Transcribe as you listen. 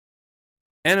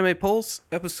Anime Pulse,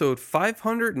 episode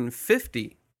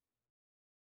 550.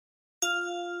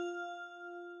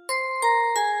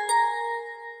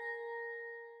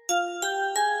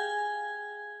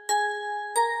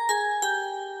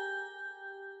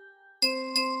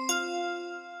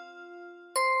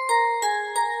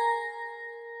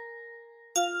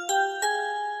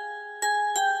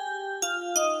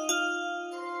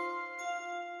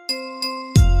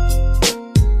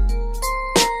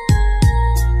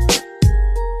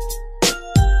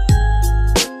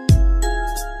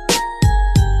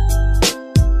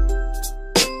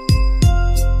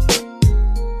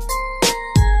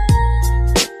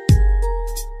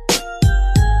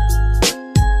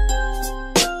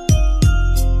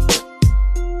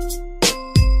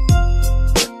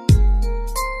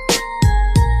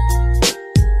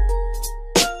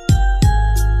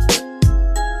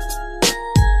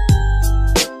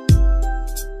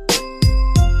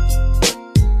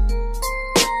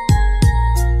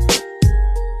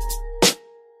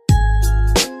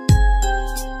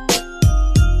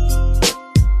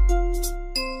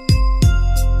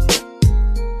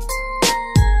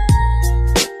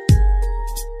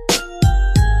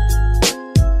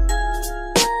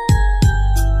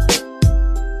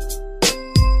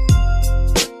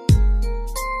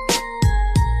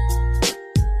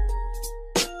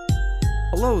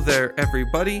 Hello there,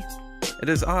 everybody. It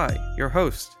is I, your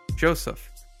host, Joseph,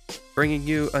 bringing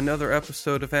you another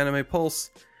episode of Anime Pulse,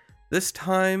 this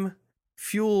time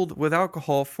fueled with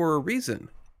alcohol for a reason.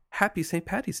 Happy St.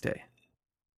 Patty's Day.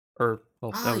 That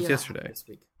was yesterday. This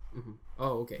week. Mm-hmm.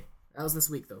 Oh, okay. That was this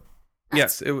week, though.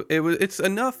 Yes, it's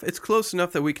enough. It's close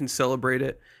enough that we can celebrate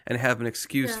it and have an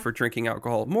excuse for drinking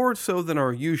alcohol, more so than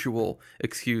our usual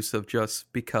excuse of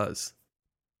just because.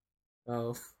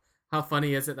 Oh, how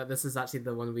funny is it that this is actually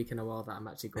the 1 week in a while that I'm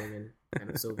actually going in kind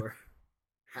of sober?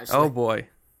 Actually. Oh boy.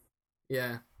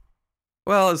 Yeah.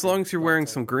 Well, as long as you're wearing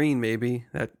some green, maybe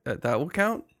that will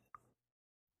count.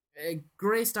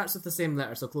 Grey starts with the same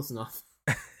letter, so close enough.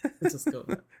 Let's just go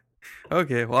with that.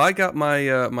 Okay, well, I got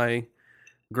my my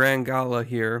Grand Gala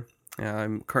here.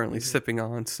 I'm currently sipping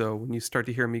on, so when you start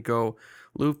to hear me go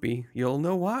loopy, you'll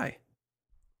know why.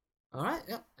 All right,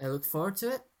 yeah, I look forward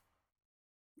to it.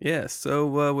 Yeah,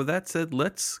 so with that said,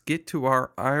 let's get to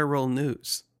our IRL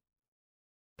news.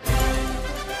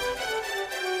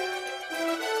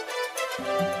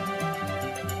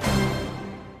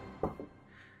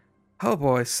 Oh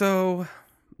boy, so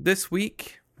this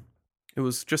week, it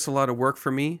was just a lot of work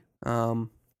for me.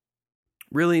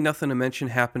 Really nothing to mention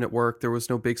happened at work. There was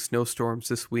no big snowstorms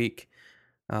this week.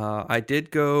 I did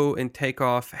go and take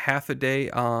off half a day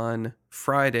on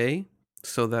Friday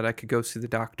so that I could go see the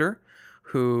doctor,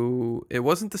 who, it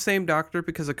wasn't the same doctor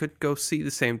because I could go see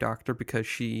the same doctor because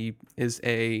she is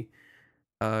a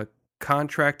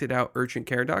contracted out urgent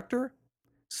care doctor.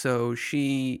 So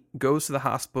she goes to the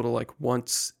hospital like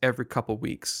once every couple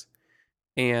weeks.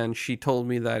 And she told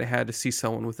me that I had to see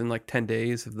someone within like 10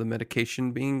 days of the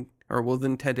medication being, or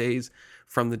within 10 days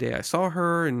from the day I saw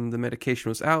her and the medication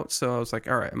was out. So I was like,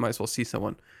 all right, I might as well see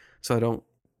someone so I don't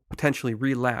potentially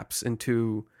relapse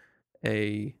into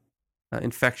a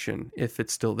infection if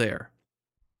it's still there.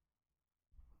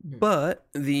 But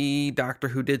the doctor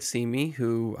who did see me,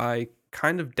 who I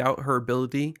kind of doubt her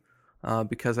ability,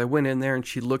 because I went in there and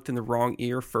she looked in the wrong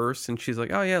ear first and she's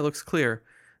like, oh yeah, it looks clear.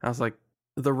 I was like,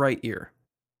 the right ear.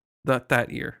 That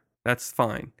ear. That's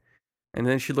fine. And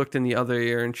then she looked in the other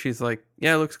ear and she's like,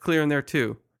 yeah, it looks clear in there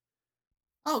too.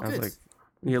 Oh, good. I was like,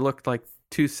 you looked like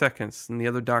 2 seconds and the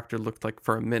other doctor looked like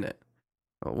for a minute.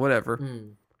 Well, whatever.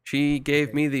 She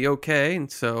gave me the okay,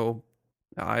 and so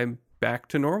I'm back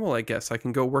to normal, I guess. I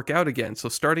can go work out again. So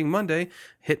starting Monday,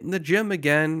 hitting the gym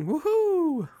again.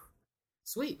 Woohoo!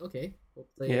 Sweet, okay.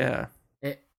 Hopefully, yeah.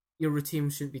 Your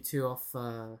routine shouldn't be too off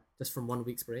just from 1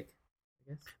 week's break,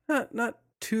 I guess. Not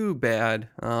too bad.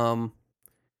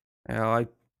 I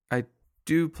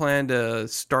do plan to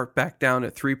start back down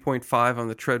at 3.5 on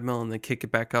the treadmill and then kick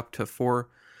it back up to 4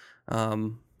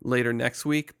 later next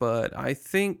week. But I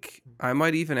think I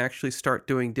might even actually start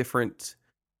doing different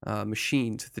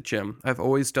machines at the gym. I've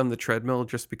always done the treadmill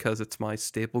just because it's my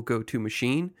staple go-to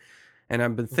machine. And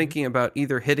I've been thinking about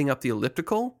either hitting up the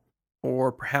elliptical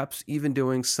or perhaps even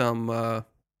doing some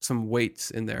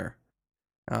weights in there.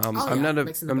 I'm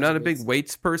not a big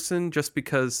weights person just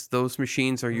because those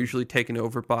machines are usually taken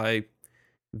over by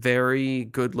very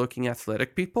good looking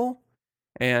athletic people.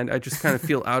 And I just kind of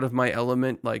feel out of my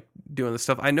element, like doing the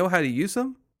stuff. I know how to use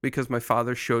them because my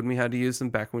father showed me how to use them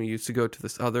back when we used to go to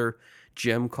this other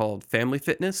gym called Family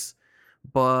Fitness.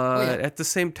 But at the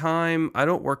same time, I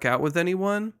don't work out with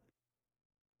anyone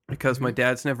because my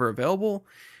dad's never available.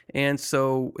 And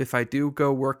so if I do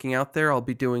go working out there, I'll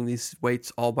be doing these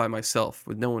weights all by myself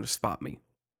with no one to spot me.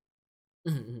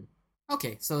 Mm-hmm.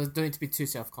 Okay, so don't need to be too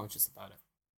self-conscious about it.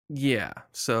 Yeah,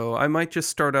 so I might just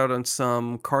start out on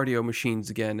some cardio machines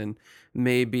again, and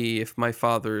maybe if my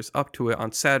father's up to it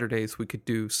on Saturdays, we could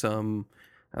do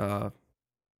uh,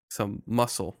 some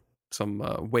muscle, some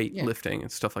weight Yeah. lifting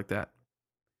and stuff like that.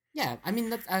 Yeah, I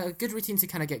mean, a good routine to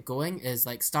kind of get going is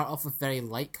like start off with very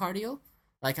light cardio,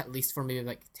 like at least for maybe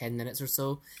like 10 minutes or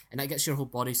so, and that gets your whole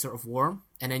body sort of warm.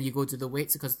 And then you go to the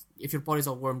weights because if your body's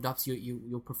all warmed up,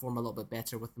 you'll perform a little bit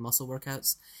better with the muscle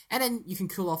workouts. And then you can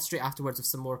cool off straight afterwards with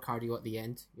some more cardio at the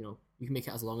end. You can make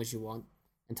it as long as you want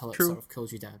until it sort True. of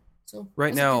cools you down. So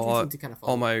Right that's a now, good routine to kind of all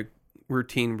follow. my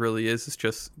routine really is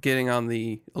just getting on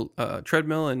the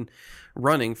treadmill and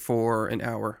running for an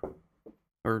hour.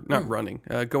 Or not Mm, running,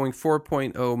 going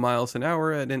 4.0 miles an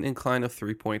hour at an incline of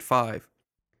 3.5,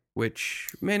 which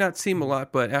may not seem a mm.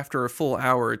 lot, but after a full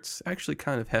hour, it's actually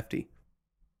kind of hefty.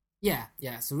 Yeah,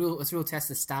 yeah. It's a real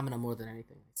test of stamina more than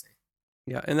anything, I'd say.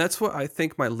 Yeah, and that's what I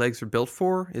think my legs are built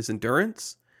for is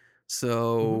endurance. Mm-hmm.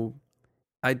 So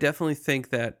I definitely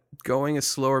think that going a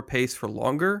slower pace for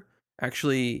longer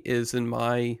actually is in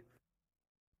my,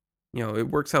 it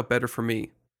works out better for me.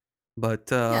 But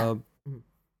Yeah.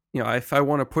 Mhm. if I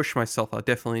want to push myself, I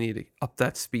definitely need to up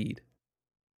that speed.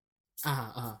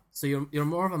 Uh-huh, uh-huh. So you're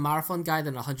more of a marathon guy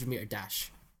than a 100-meter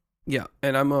dash. Yeah,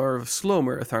 and I'm more of a slow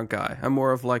marathon guy. I'm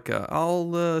more of like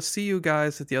I'll see you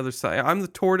guys at the other side. I'm the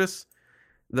tortoise.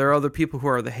 There are other people who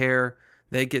are the hare.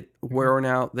 They get Mm-hmm. worn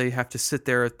out. They have to sit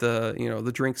there at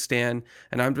the drink stand,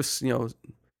 and I'm just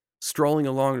strolling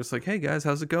along, just like, hey guys,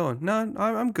 how's it going? No,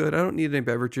 I'm good. I don't need any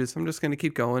beverages. I'm just gonna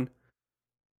keep going.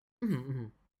 Mm-hmm, mm-hmm.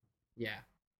 Yeah.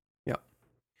 Yeah.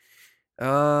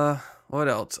 Uh, what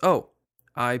else? Oh,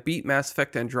 I beat Mass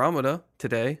Effect Andromeda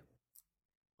today.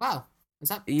 Wow. Was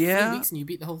that three Yeah. weeks and you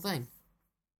beat the whole thing?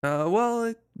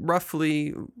 Well,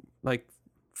 roughly like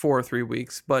 4 or 3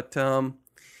 weeks, but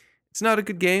it's not a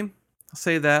good game. I'll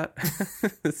say that.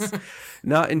 It's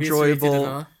not Reiterated rated enjoyable,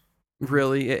 another. Mm-hmm.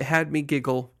 really. It had me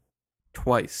giggle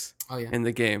twice Oh yeah. in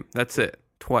the game. That's it,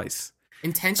 twice. Um,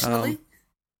 Intentionally?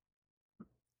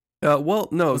 well,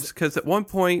 no, Was it? because at one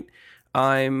point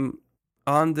I'm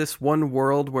on this one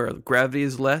world where gravity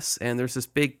is less, and there's this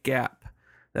big gap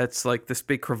that's like this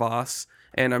big crevasse,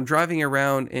 and I'm driving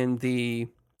around in the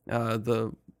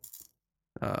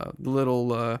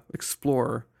little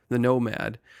explorer, the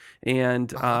Nomad,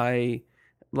 and Uh huh. I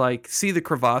like see the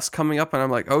crevasse coming up, and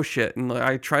I'm like, oh shit, and like,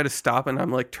 I try to stop, and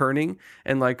I'm like turning,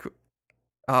 and like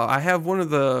I have one of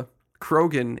the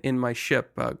Krogan in my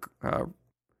ship.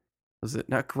 Was it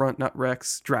not Grunt, not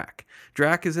Rex, Drac?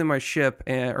 Drac is in my ship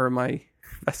or my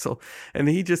vessel, and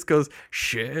he just goes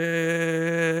shit.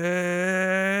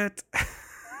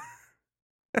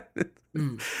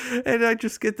 Mm. And I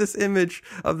just get this image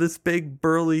of this big,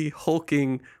 burly,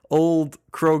 hulking old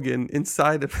Krogan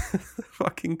inside of the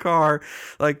fucking car,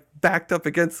 like backed up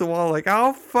against the wall, like,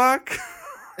 oh fuck.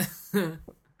 Like,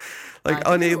 I know what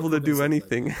unable to Krogan do sounds like.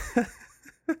 anything.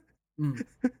 Mm.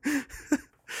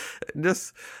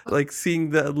 Just like seeing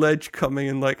the ledge coming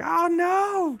and like, oh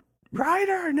no,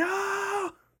 Ryder,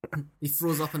 no. He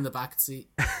throws up in the back seat.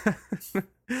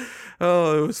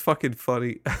 Oh, it was fucking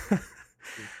funny.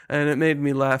 And it made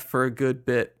me laugh for a good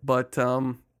bit, but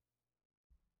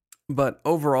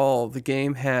overall the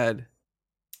game had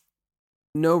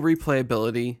no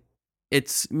replayability.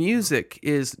 Its Mm-hmm. music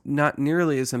is not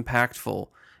nearly as impactful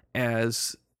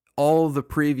as all the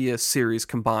previous series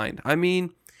combined. I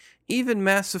mean, even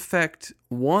Mass Effect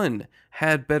 1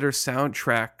 had better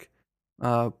soundtrack,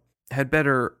 uh, had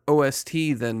better OST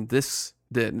than this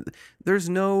did. There's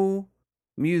no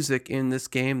music in this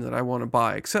game that I want to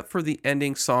buy, except for the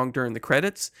ending song during the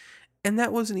credits. And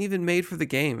that wasn't even made for the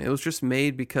game. It was just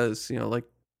made because, like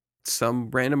some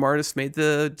random artist made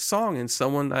the song and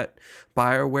someone at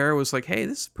BioWare was like, hey,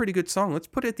 this is a pretty good song. Let's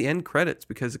put it at the end credits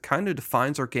because it kind of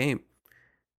defines our game.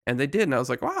 And they did. And I was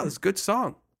like, wow, this is a good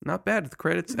song. Not bad. The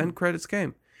credits, Mm-hmm. end credits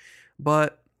game.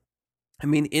 But I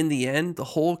mean, in the end, the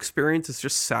whole experience is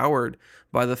just soured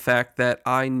by the fact that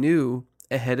I knew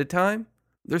ahead of time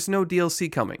there's no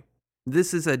DLC coming.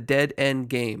 This is a dead end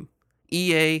game.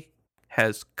 EA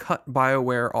has cut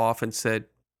BioWare off and said,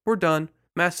 we're done.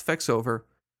 Mass Effect's over.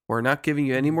 We're not giving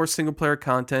you any Mm-hmm. more single player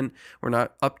content. We're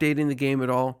not updating the game at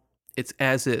all. It's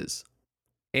as is.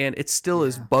 And it still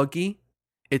is Yeah. buggy.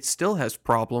 It still has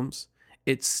problems.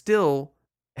 It still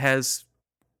has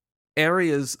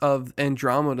areas of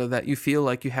Andromeda that you feel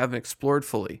like you haven't explored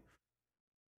fully.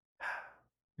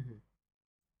 Mm-hmm.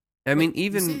 I mean, Wait, you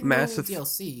even say no Massive.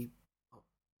 DLC? Oh,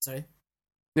 sorry.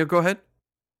 No, go ahead.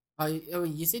 Oh,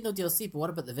 you say no DLC, but what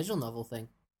about the visual novel thing?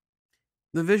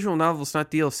 The visual novel's not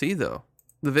DLC though.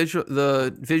 The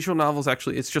visual novel's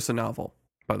actually it's just a novel.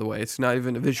 By the way, it's not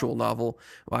even a visual novel.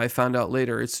 I found out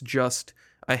later it's just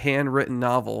a handwritten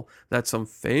novel that some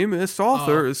famous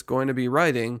author Oh, is going to be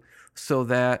writing, so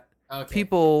that okay.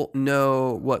 people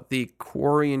know what the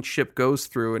Quarian ship goes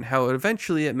through and how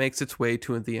eventually it makes its way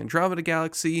to the Andromeda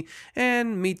galaxy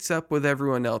and meets up with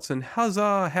everyone else. And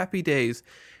huzzah, happy days.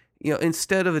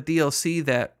 Instead of a DLC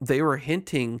that they were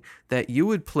hinting that you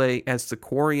would play as the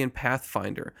Quarian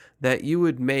Pathfinder, that you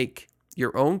would make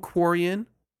your own Quarian,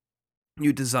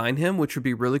 you design him, which would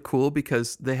be really cool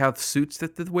because they have suits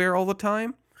that they wear all the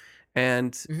time,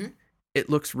 and Mm-hmm. it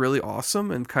looks really awesome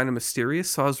and kind of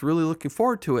mysterious. So I was really looking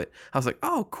forward to it. I was like,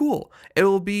 oh, cool. It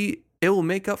will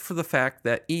make up for the fact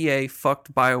that EA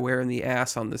fucked BioWare in the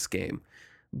ass on this game.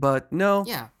 But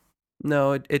Yeah.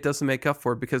 no, it doesn't make up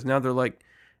for it because now they're like,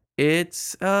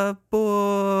 it's a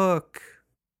book.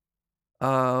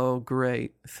 Oh,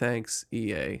 great. Thanks,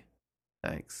 EA.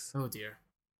 Thanks. Oh dear.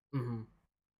 Mm-hmm.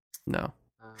 No.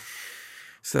 Uh,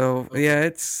 So, okay. yeah,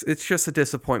 it's just a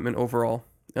disappointment overall.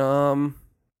 Um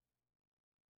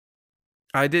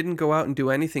I didn't go out and do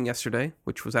anything yesterday,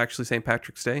 which was actually St.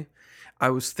 Patrick's Day. I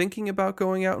was thinking about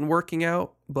going out and working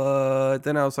out, but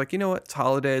then I was like, you know what? It's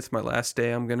holiday. It's my last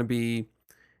day. I'm going to be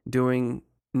doing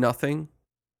nothing,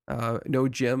 no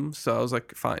gym. So I was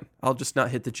like, fine, I'll just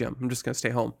not hit the gym. I'm just going to stay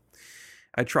home.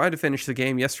 I tried to finish the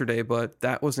game yesterday, but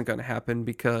that wasn't going to happen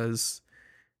because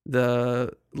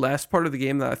the last part of the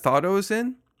game that I thought I was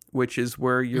in, which is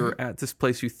where Mm-hmm. you're at this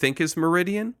place you think is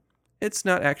Meridian, it's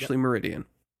not Yep. actually Meridian.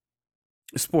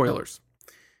 Oh. Spoilers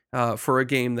for a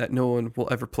game that no one will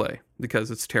ever play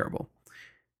because it's terrible.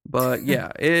 But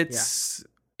yeah, Yeah.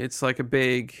 it's like a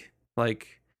big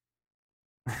like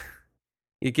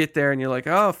you get there and you're like,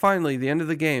 oh, finally the end of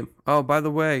the game. Oh, by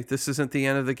the way, this isn't the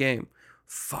end of the game.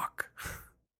 Fuck.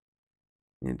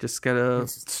 You just gotta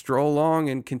Interesting. stroll along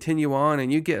and continue on,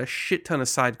 and you get a shit ton of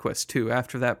side quests too.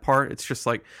 After that part, it's just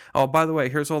like, oh, by the way,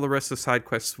 here's all the rest of the side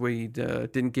quests we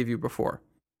didn't give you before.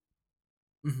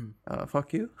 Mm-hmm.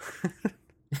 Fuck you.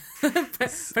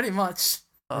 Pretty much.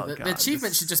 Oh The god,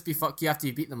 achievement should this just be fuck you after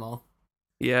you beat them all.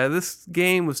 yeah, this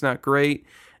game was not great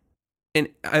in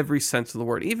every sense of the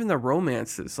word. Even the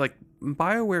romances, like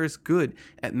BioWare is good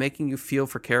at making you feel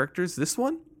for characters. This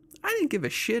one, I didn't give a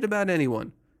shit about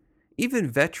anyone.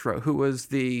 Even Vetra, who was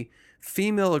the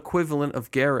female equivalent of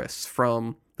Garrus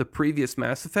from the previous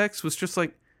Mass Effects, was just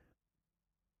like,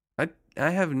 I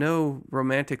have no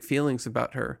romantic feelings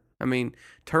about her. I mean,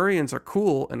 Turians are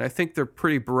cool, and I think they're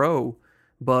pretty bro,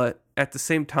 but at the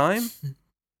same time,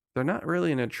 they're not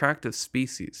really an attractive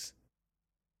species.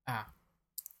 Ah.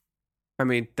 I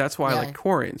mean, that's why I like Yeah.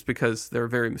 Quarians, because they're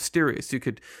very mysterious. You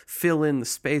could fill in the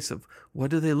space of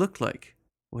what do they look like?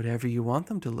 Whatever you want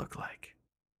them to look like.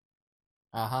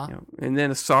 Uh-huh. And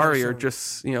then Sure, Asari are sure.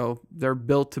 just, they're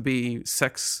built to be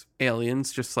sex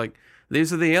aliens, just like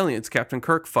these are the aliens Captain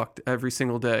Kirk fucked every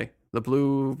single day. The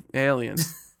blue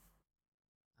aliens.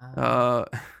 Uh, Uh,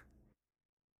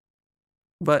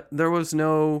 but there was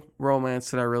no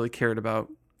romance that I really cared about.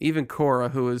 Even Cora,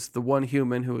 who is the one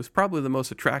human who is probably the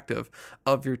most attractive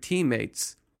of your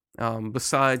teammates,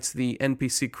 besides the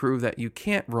NPC crew that you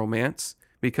can't romance,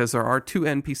 because there are two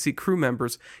NPC crew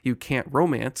members you can't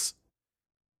romance,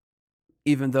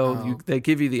 even though oh. they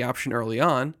give you the option early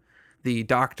on, the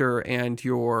doctor and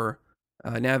your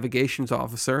navigations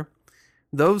officer,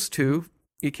 those Mhm. two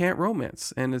you can't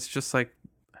romance. And it's just like,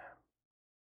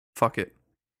 fuck it.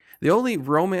 The only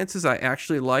romances I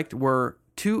actually liked were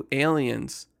two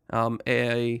aliens,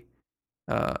 a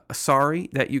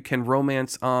Asari that you can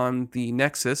romance on the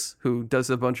Nexus, who does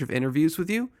a bunch of interviews with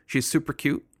you. She's super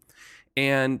cute,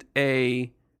 and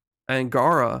a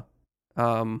Angara,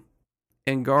 um,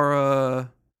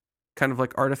 Angara, kind of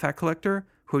like artifact collector,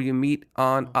 who you meet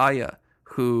on Oh. Aya,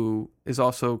 who is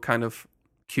also kind of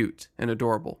cute and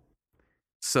adorable.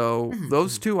 So Mhm,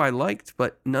 those mhm. two I liked,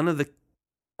 but none of the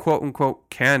quote unquote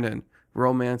canon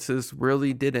romances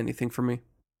really did anything for me.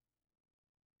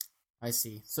 I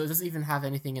see. So it doesn't even have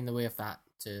anything in the way of that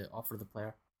to offer the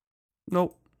player.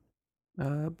 Nope.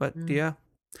 But Mm. yeah,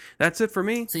 that's it for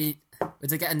me. So you,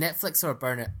 would it get a Netflix or a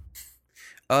burn it?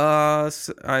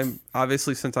 I'm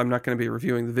obviously, since I'm not going to be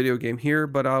reviewing the video game here,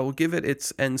 but I will give it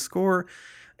its end score.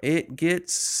 It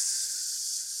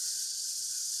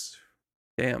gets,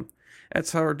 damn,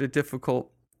 that's hard to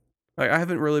difficult. I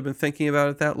haven't really been thinking about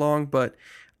it that long, but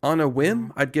on a whim,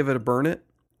 Mm. I'd give it a burn it.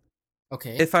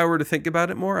 Okay. If I were to think about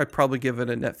it more, I'd probably give it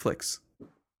a Netflix.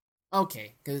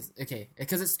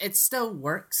 Because it still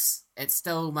works. It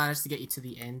still managed to get you to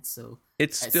the end, so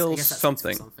It's I still guess that speaks for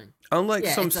something. something. Unlike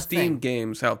Yeah, some it's a Steam thing.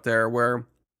 games out there where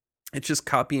it's just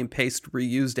copy and paste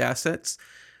reused assets,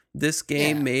 this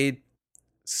game Yeah. made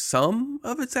some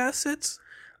of its assets.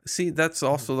 See, that's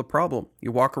Mm-hmm. also the problem.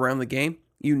 You walk around the game,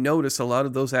 you notice a lot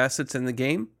of those assets in the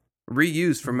game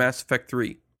reused from Mm-hmm. Mass Effect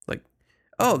 3. Like,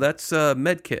 oh, Mm-hmm. that's a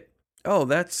med kit. Oh,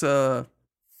 that's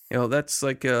that's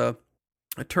like a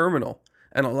terminal.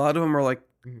 And a lot of them are like,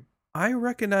 Mm-hmm. I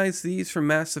recognize these from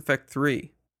Mass Effect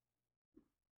 3.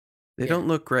 They Yeah. don't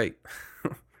look great.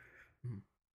 Mm-hmm.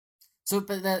 So,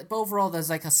 but overall, there's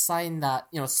like a sign that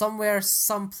somewhere,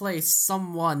 someplace,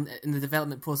 someone in the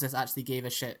development process actually gave a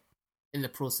shit in the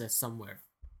process somewhere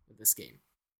with this game.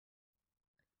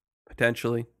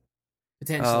 Potentially.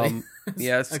 Potentially.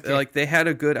 Yes, Okay. like they had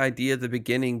a good idea at the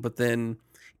beginning, but then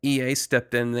EA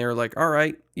stepped in. They were like, all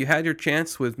right, you had your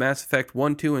chance with Mass Effect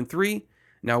 1, 2, and 3.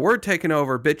 Now we're taking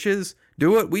over, bitches.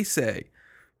 Do what we say.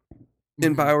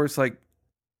 And Mm-hmm. Bauer's like,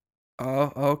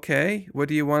 oh, okay. What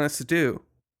do you want us to do?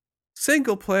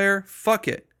 Single player, fuck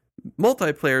it.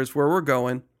 Multiplayer is where we're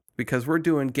going because we're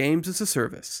doing games as a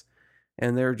service.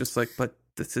 And they're just like, but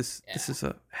this Yeah. is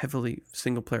a heavily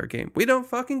single player game. We don't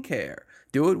fucking care.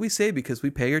 Do what we say because we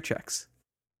pay your checks.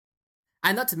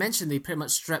 And not to mention, they pretty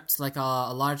much stripped like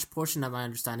a large portion of my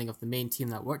understanding of the main team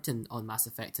that worked on Mass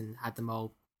Effect and had them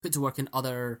all put to work in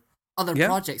other Yeah.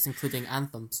 projects, including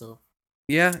Anthem. So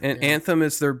Yeah, and yeah. Anthem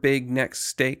is their big next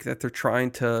stake that they're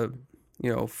trying to,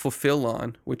 fulfill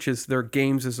on, which is their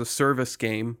games as a service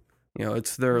game.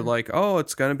 It's their Mm. like, oh,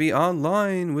 it's gonna be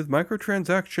online with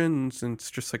microtransactions, and it's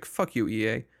just like, fuck you,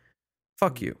 EA,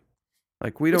 fuck Mm. you.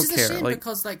 Like, we Which don't is a care. shame Like,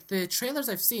 because like the trailers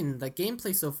I've seen, the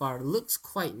gameplay so far looks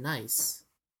quite nice.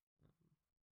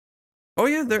 oh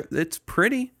yeah, it's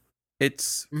pretty.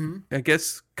 It's, Mm-hmm. I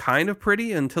guess, kind of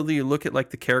pretty until you look at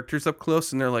like the characters up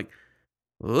close, and they're like,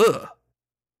 ugh,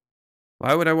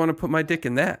 why would I want to put my dick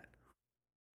in that?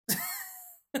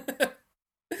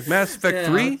 Mass Effect Yeah.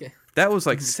 3, Okay. that was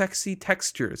like Mm-hmm. sexy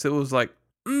textures. It was like,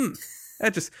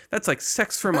 that's like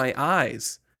sex for my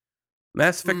eyes.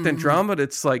 Mass Effect Mm-hmm. Andromeda,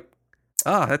 it's like,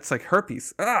 that's like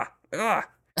herpes. Ah.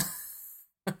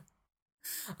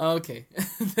 Okay.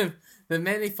 the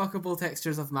many fuckable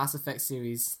textures of Mass Effect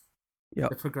series, the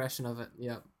Yep. progression of it.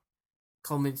 Yep.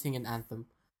 Culminating in Anthem.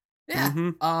 Yeah.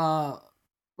 Mm-hmm.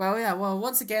 Well, yeah. Well,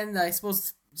 once again, I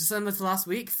suppose just similar to last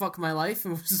week, fuck my life,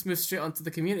 and we'll just move straight on to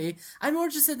the community. I'm more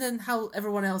interested in how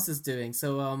everyone else is doing.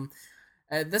 So,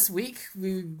 this week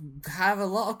we have a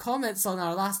lot of comments on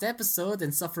our last episode,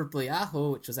 Insufferably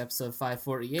Aho, which was episode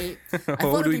 548. I thought it'd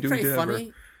Holy be pretty Doomdever.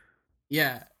 funny.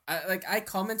 Yeah. I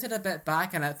commented a bit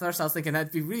back, and at first I was thinking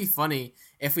that'd be really funny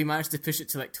if we managed to push it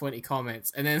to like 20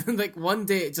 comments, and then like one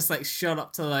day it just like shot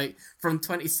up to like from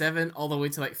 27 all the way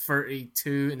to like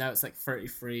 32, and now it's like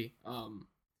 33.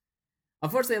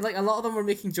 Unfortunately, like a lot of them were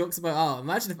making jokes about, oh,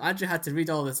 imagine if Andrew had to read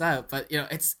all this out, but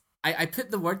it's I put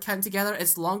the word count together.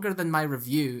 It's longer than my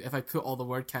review if I put all the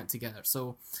word count together,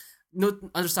 so no,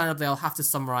 understandably, I'll have to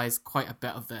summarize quite a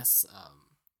bit of this.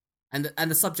 And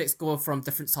the subjects go from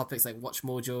different topics like Watch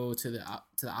Mojo to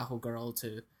the Aho Girl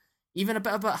to even a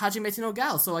bit about Hajime no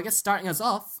Gal. So I guess starting us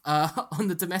off on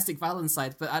the domestic violence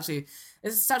side, but actually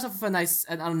it starts off with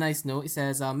on a nice note. He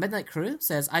says, Midnight Crew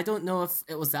says, I don't know if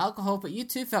it was the alcohol, but you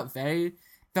two felt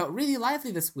really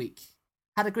lively this week.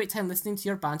 Had a great time listening to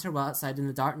your banter while outside in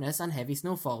the darkness and heavy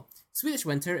snowfall. Swedish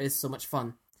winter is so much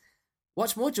fun.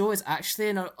 Watch Mojo is actually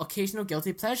an occasional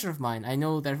guilty pleasure of mine. I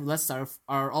know their lists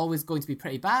are always going to be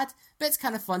pretty bad, but it's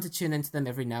kind of fun to tune into them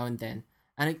every now and then.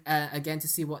 And again, to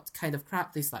see what kind of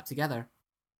crap they slap together.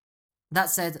 That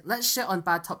said, let's shit on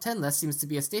bad top 10 lists seems to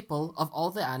be a staple of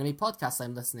all the anime podcasts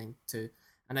I'm listening to,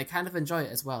 and I kind of enjoy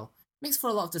it as well. Makes for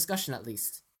a lot of discussion at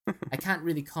least. I can't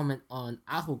really comment on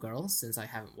Aho Girl since I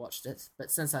haven't watched it, but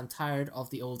since I'm tired of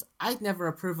the old I'd never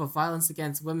approve of violence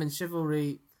against women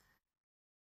chivalry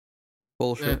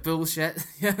Bullshit. bullshit.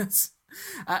 Yes.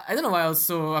 I don't know why I was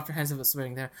so apprehensive at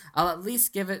swearing there. I'll at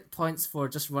least give it points for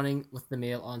just running with the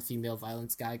male on female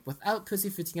violence gag without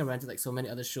pussyfooting around it like so many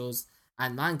other shows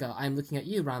and manga. I'm looking at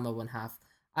you, Rama One Half.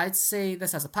 I'd say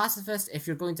this as a pacifist. If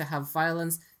you're going to have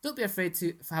violence, don't be afraid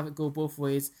to have it go both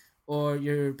ways, or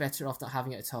you're better off not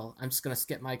having it at all. I'm just gonna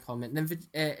skip my comment. And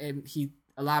then he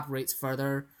elaborates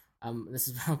further. This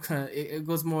is it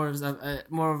goes more as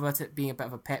more of it being a bit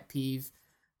of a pet peeve.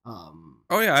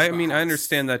 Oh yeah, I About mean, I how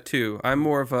understand that too. I'm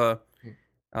more of a,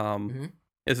 mm-hmm.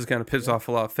 this is going to piss Yeah. off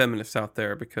a lot of feminists out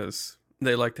there because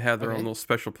they like to have their own Okay. little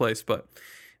special place, but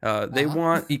they Uh-huh.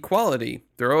 want equality.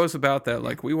 They're always about that. Yeah.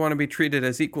 Like, we want to be treated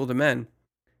as equal to men.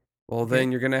 Well, then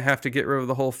Okay. you're going to have to get rid of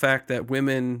the whole fact that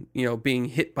women, being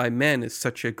hit by men is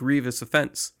such a grievous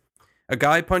offense. A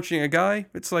guy punching a guy,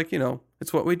 it's like,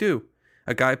 it's what we do.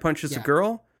 A guy punches a Yeah.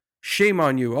 girl, shame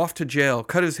on you, off to jail,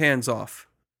 cut his hands off.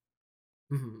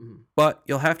 Mm-hmm. But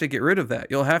you'll have to get rid of that.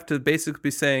 You'll have to basically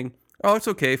be saying, oh, it's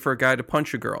okay for a guy to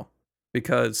punch a girl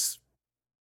because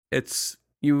it's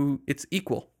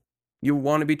equal. You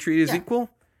want to be treated as Yeah. equal?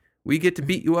 We get to Mm-hmm.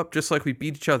 beat you up just like we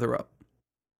beat each other up.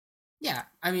 Yeah.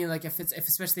 I mean, like if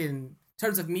especially in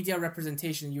terms of media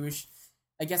representation, you wish.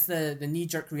 I guess the knee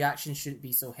jerk reaction shouldn't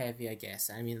be so heavy. I guess.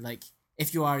 I mean, like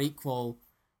if you are equal,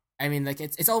 I mean, like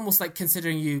it's almost like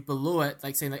considering you below it,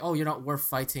 like saying like, oh, you're not worth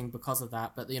fighting because of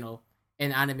that. But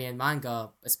in anime and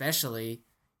manga, especially,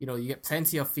 you get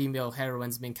plenty of female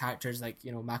heroines, main characters like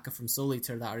Maka from Soul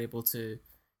Eater that are able to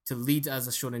lead as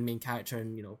a shonen main character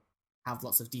and have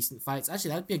lots of decent fights. Actually,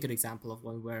 that would be a good example of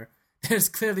one where there's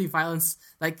clearly violence.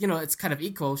 Like it's kind of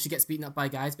equal. She gets beaten up by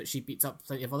guys, but she beats up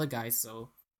plenty of other guys. So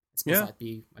I suppose Yeah. that'd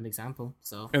be an example.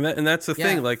 So And that's the yeah.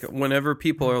 thing. Like, whenever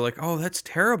people are like, oh, that's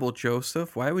terrible,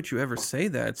 Joseph, why would you ever say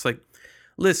that? It's like,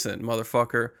 listen,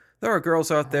 motherfucker, there are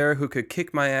girls out there who could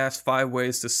kick my ass 5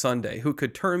 ways to Sunday, who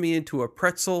could turn me into a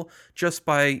pretzel just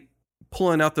by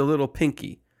pulling out their little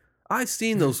pinky. I've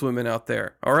seen those women out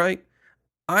there, all right?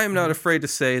 I am not afraid to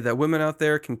say that women out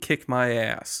there can kick my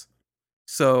ass.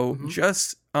 So, Mhm.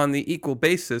 just on the equal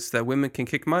basis that women can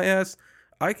kick my ass,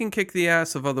 I can kick the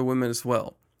ass of other women as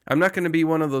well. I'm not going to be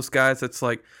one of those guys that's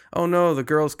like, oh no, the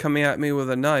girl's coming at me with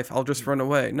a knife, I'll just run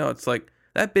away. No, it's like,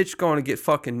 that bitch going to get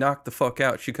fucking knocked the fuck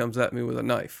out. She comes at me with a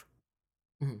knife.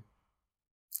 Mhm.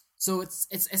 So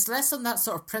it's less on that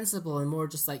sort of principle and more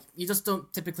just like you just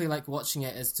don't typically like watching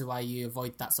it as to why you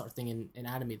avoid that sort of thing in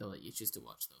anime though that you choose to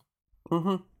watch though.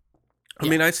 Mm-hmm. I Yeah,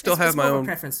 mean, I still have it's my more of a own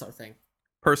preference sort of thing.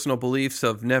 personal beliefs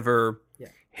of never Yeah.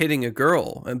 hitting a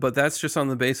girl, but that's just on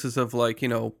the basis of like,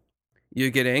 you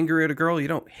get angry at a girl, you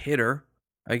don't hit her.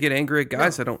 I get angry at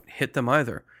guys, No. I don't hit them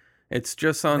either. It's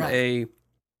just on Right. a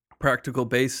practical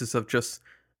basis of just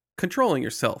controlling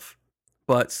yourself.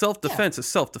 But Yeah, self-defense is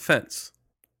self-defense.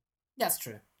 that's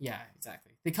true. Yeah,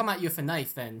 exactly. They come at you with a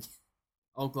knife, then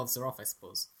all gloves are off, I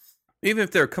suppose. Even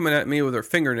if they're coming at me with their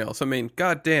fingernails. I mean,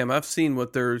 goddamn, I've seen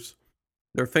what their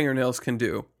fingernails can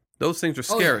do. Those things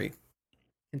are Oh yeah, scary.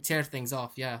 can tear things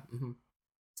off. Yeah,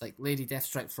 it's like Lady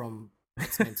Deathstrike from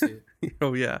X-Men 2,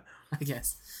 Oh, yeah. I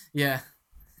guess. Yeah.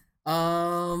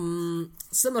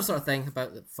 Similar sort of thing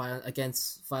about the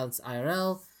against violence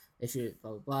IRL. If you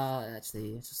blah blah blah.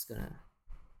 Actually, it's just gonna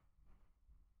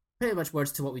pretty much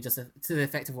words to what we just to the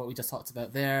effect of what we just talked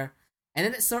about there, and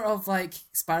then it sort of like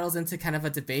spirals into kind of a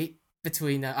debate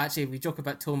between. Actually, we joke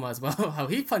about Toma as well, how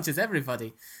he punches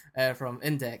everybody from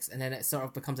Index, and then it sort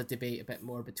of becomes a debate a bit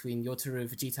more between Yotaro,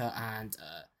 Vegeta, and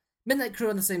Midnight Crew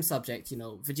on the same subject.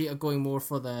 Vegeta going more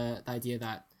for the idea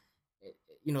that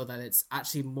that it's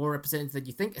actually more represented than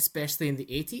you think, especially in the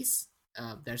 80s.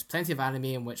 There's plenty of anime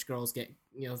in which girls get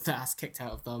the ass kicked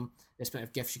out of them. There's plenty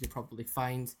of gifs you could probably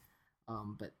find,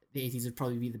 but the 80s would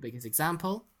probably be the biggest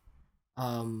example.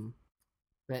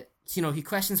 But he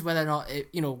questions whether or not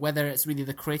whether it's really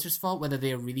the creator's fault, whether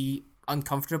they're really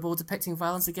uncomfortable depicting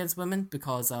violence against women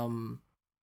because and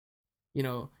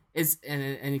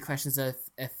he questions if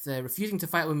refusing to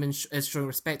fight women is showing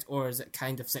respect, or is it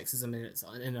kind of sexism in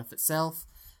and of itself?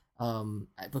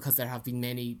 Because there have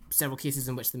been several cases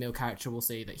in which the male character will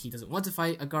say that he doesn't want to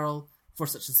fight a girl for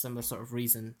such a similar sort of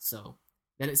reason. So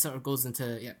then it sort of goes into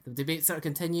the debate sort of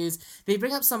continues. They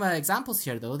bring up some examples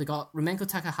here though. They got Rumenko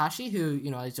Takahashi, who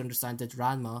as you understand did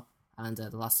Ranma and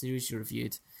the last series you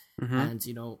reviewed, and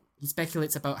he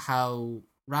speculates about how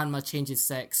Ranma changes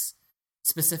sex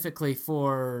specifically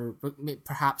for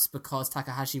perhaps because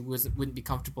Takahashi wouldn't be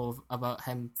comfortable about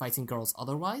him fighting girls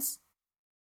otherwise.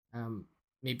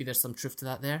 Maybe there's some truth to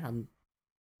that there.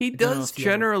 He I don't know does if you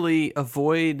ever... generally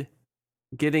avoid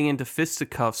getting into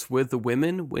fisticuffs with the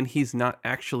women when he's not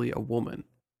actually a woman.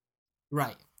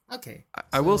 Right. Okay.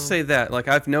 I will say that, like,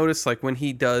 I've noticed, like, when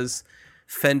he does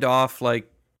fend off, like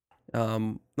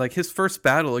his first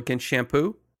battle against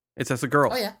Shampoo, it's as a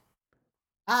girl. Oh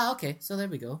yeah. Okay. So there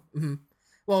we go. Mm-hmm.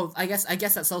 Well, I guess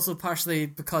that's also partially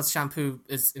because Shampoo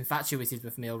is infatuated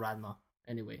with male Ranma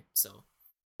anyway. So.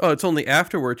 Oh, it's only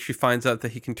afterwards she finds out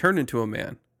that he can turn into a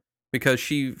man. Because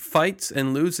she fights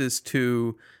and loses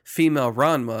to female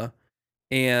Ranma,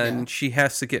 and she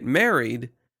has to get married.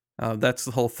 That's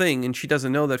the whole thing. And she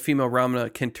doesn't know that female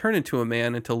Ranma can turn into a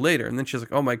man until later. And then she's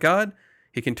like, oh my god,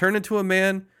 he can turn into a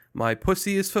man. My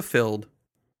pussy is fulfilled.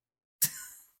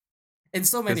 In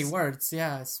so many words,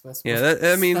 yeah. Yeah,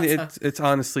 it's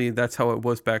honestly, that's how it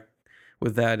was back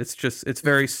with that. It's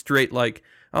very straight, like,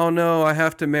 oh no, I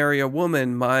have to marry a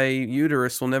woman. My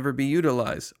uterus will never be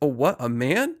utilized. Oh, what? A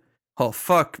man? Oh,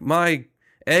 fuck. My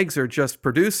eggs are just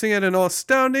producing at an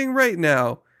astounding rate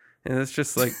now. And it's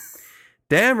just like,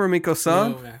 damn,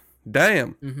 Rumiko-san. No, yeah.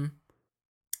 Damn. Mm-hmm.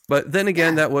 But then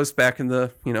again, Yeah. that was back in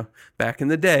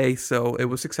the day, so it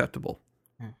was acceptable.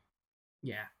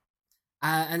 Yeah.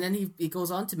 And then he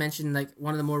goes on to mention like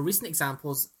one of the more recent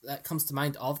examples that comes to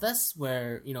mind of this,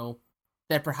 where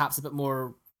they're perhaps a bit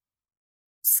more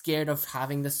scared of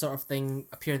having this sort of thing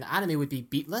appear in the anime, would be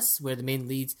Beatless, where the main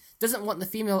lead doesn't want the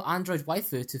female android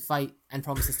waifu to fight and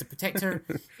promises to protect her,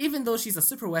 even though she's a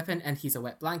super weapon and he's a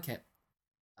wet blanket.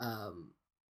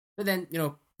 But then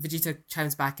Vegeta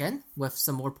chimes back in with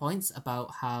some more points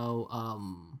about how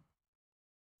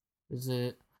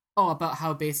about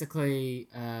how basically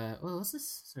what's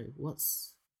this? Sorry,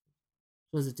 what's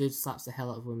was a dude slaps the hell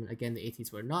out of women. Again, the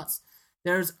 80s were nuts.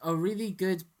 There's a really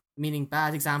good, meaning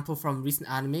bad, example from recent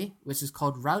anime, which is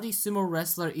called Rowdy Sumo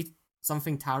Wrestler Eat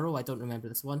Something Taro. I don't remember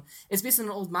this one. It's based on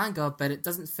an old manga, but it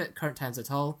doesn't fit current times at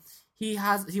all. He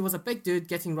was a big dude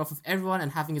getting rough with everyone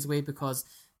and having his way because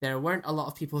there weren't a lot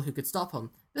of people who could stop him.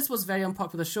 This was a very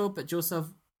unpopular show, but Joseph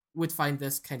would find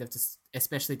this kind of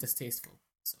especially distasteful.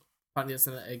 So apparently that's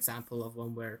an example of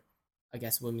one where I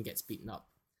guess a woman gets beaten up.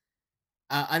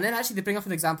 And then actually they bring up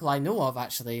an example I know of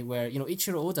actually, where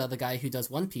Ichiro Oda, the guy who does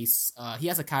One Piece, he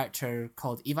has a character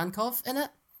called Ivankov in it,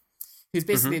 who's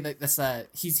basically like this.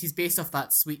 He's based off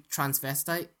that sweet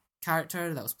transvestite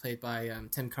character that was played by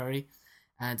Tim Curry,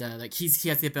 and like he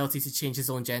has the ability to change his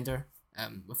own gender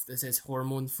with his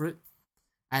hormone fruit,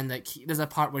 and like there's a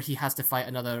part where he has to fight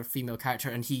another female character,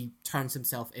 and he turns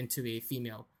himself into a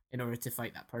female in order to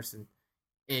fight that person,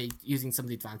 using some of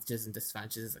the advantages and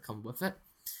disadvantages that come with it.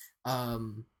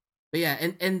 But yeah,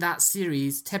 in that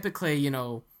series, typically,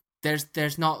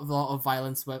 there's not a lot of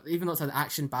violence. Even though it's an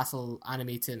action battle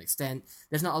anime to an extent,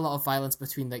 there's not a lot of violence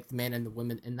between like the men and the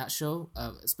women in that show.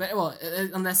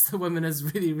 Unless the woman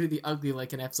is really, really ugly,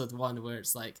 like in episode 1, where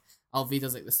it's like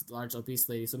Alvida's like this large obese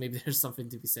lady. So maybe there's something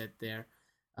to be said there.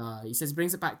 He says he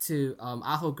brings it back to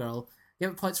Aho Girl. Give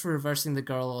it points for reversing the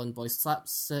girl on boy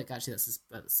slapstick. Actually, that's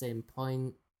at the same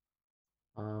point.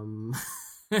 I'm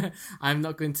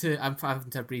having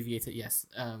to abbreviate it, yes.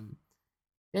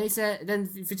 Then he said, then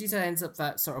Vegeta ends up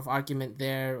that sort of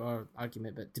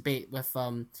debate with,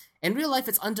 in real life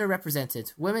it's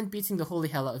underrepresented. Women beating the holy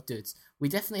hell out of dudes. We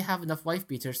definitely have enough wife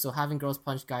beaters, so having girls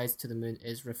punch guys to the moon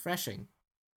is refreshing.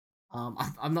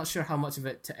 I'm not sure how much of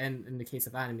it to end in the case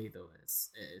of anime, though,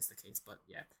 is the case, but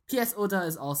yeah. P.S. Oda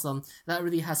is awesome. That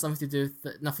really has nothing to do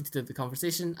with the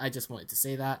conversation. I just wanted to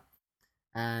say that.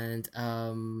 And,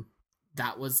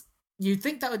 you'd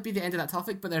think that would be the end of that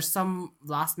topic, but there's some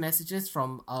last messages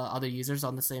from other users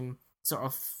on the same sort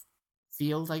of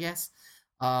field, I guess.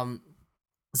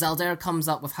 Zaldair comes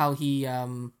up with how he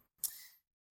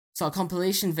saw a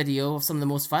compilation video of some of the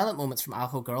most violent moments from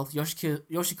Aho Girl.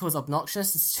 Yoshiko's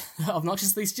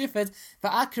obnoxiously stupid,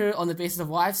 but Akuru, on the basis of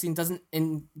what I've seen, doesn't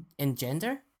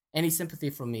engender any sympathy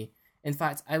from me. In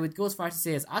fact, I would go as far to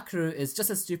say as Akuru is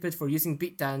just as stupid for using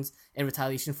beatdowns in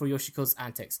retaliation for Yoshiko's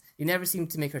antics. They never seem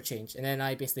to make her change. And then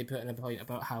I basically put in a point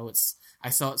about how I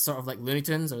saw it sort of like Looney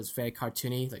Tunes, or it's very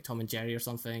cartoony, like Tom and Jerry or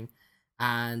something.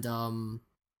 And,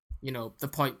 the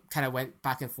point kind of went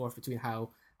back and forth between how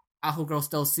Aho Girl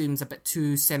still seems a bit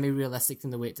too semi-realistic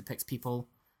in the way it depicts people.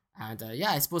 And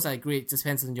I suppose I agree. It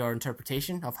depends on your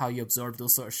interpretation of how you absorb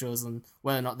those sort of shows and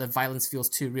whether or not the violence feels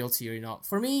too real to you or not.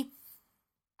 For me,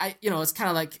 it's kind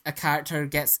of like a character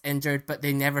gets injured, but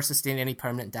they never sustain any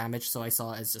permanent damage, so I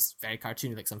saw it as just very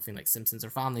cartoony, like something like Simpsons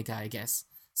or Family Guy, I guess,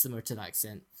 similar to that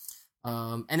extent.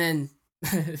 And then,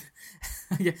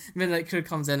 Midnight Crew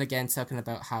comes in again, talking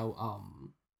about how,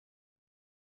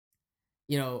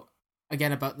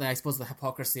 again about I suppose the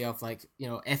hypocrisy of like,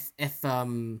 if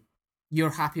you're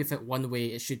happy with it one way,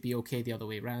 it should be okay the other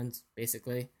way around,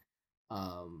 basically.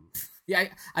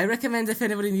 I recommend if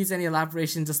anybody needs any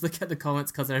elaboration, just look at the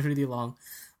comments because they're really long.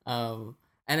 And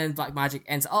then Black Magic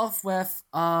ends off with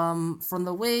from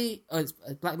the way it's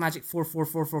Black Magic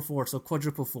 44444, so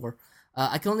quadruple 4.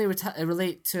 I can only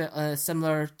relate to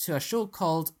similar to a show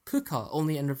called Puka,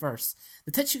 only in reverse.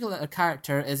 The titular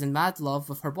character is in mad love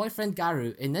with her boyfriend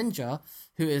Garu, a ninja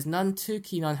who is none too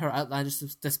keen on her outlandish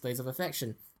displays of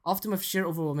affection, often with sheer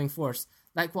overwhelming force,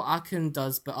 like what Akun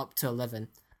does but up to 11.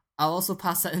 I'll also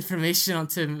pass that information on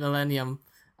to Millennium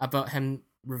about him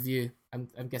review. I'm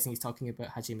guessing he's talking about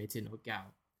Hajime to no Gao.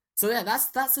 So yeah, that's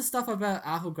the stuff about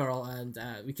Aho Girl, and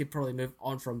we could probably move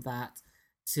on from that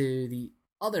to the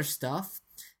other stuff.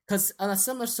 Because on a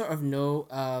similar sort of note,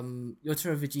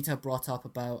 Yotaro Vegeta brought up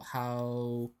about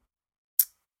how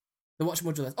the Watch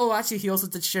Mojo list. Oh, actually, he also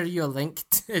did share you a link.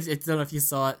 I don't know if you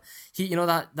saw it. You know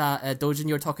that doujin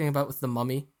you were talking about with the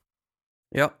mummy.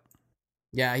 Yep.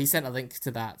 Yeah, he sent a link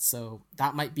to that, so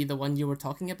that might be the one you were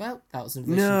talking about. That was in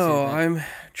relation to No, the. I'm No.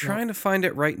 trying to find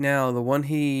it right now. The one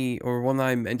one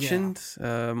I mentioned.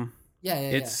 Yeah.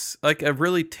 It's like a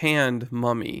really tanned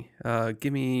mummy.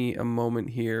 Give me a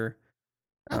moment here.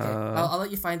 Okay, I'll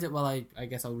let you find it while I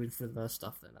guess I'll read through the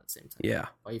stuff then at the same time. Yeah.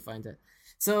 While you find it.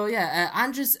 So yeah,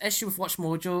 Andrew's issue with Watch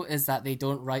Mojo is that they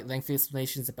don't write lengthy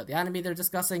explanations about the anime they're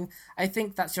discussing. I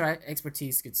think that's your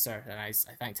expertise, good sir, and I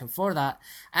thanked him for that.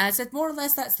 And I said more or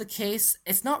less that's the case.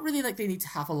 It's not really like they need to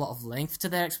have a lot of length to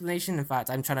their explanation. In fact,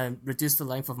 I'm trying to reduce the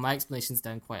length of my explanations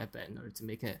down quite a bit in order to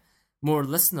make it more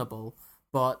listenable.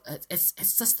 But it's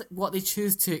just that what they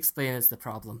choose to explain is the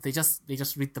problem. They just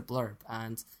read the blurb,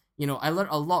 and I learned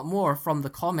a lot more from the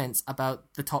comments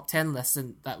about the top 10 list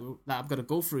that I'm going to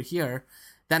go through here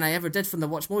than I ever did from the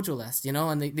Watch Mojo list,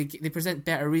 and they present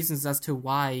better reasons as to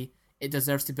why it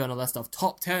deserves to be on a list of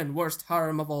top 10 worst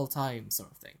harem of all time,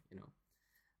 sort of thing,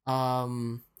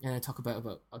 And I talk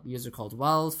about a user called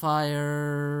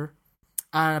Wildfire,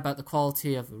 and about the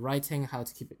quality of the writing, how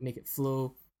to make it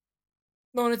flow.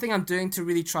 The only thing I'm doing to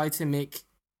really try to make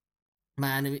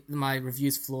my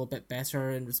reviews flow a bit better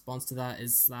in response to that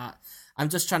is that I'm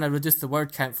just trying to reduce the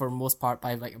word count for the most part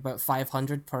by like about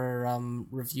 500 per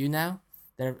review now.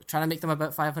 They're trying to make them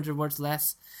about 500 words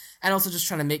less, and also just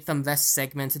trying to make them less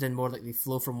segmented and more like they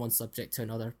flow from one subject to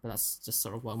another. But that's just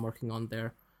sort of what I'm working on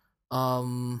there.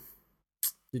 And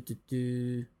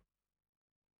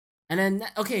then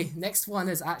next one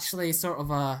is actually sort of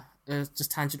a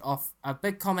just tangent off a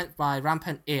big comment by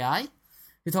Rampant AI,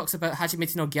 who talks about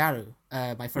Hajime no Gyaru,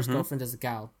 my first girlfriend is a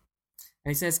gal.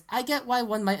 And he says, I get why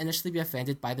one might initially be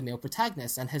offended by the male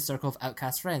protagonist and his circle of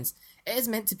outcast friends. It is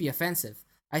meant to be offensive.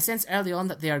 I sense early on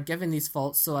that they are given these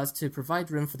faults so as to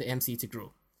provide room for the MC to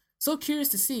grow. So curious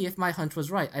to see if my hunch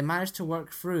was right, I managed to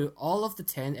work through all of the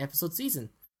 10-episode season.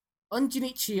 On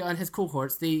Junichi and his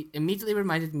cohorts, they immediately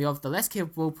reminded me of the less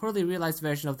capable, poorly realized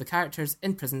version of the characters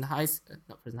in Prison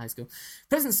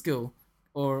School,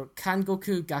 or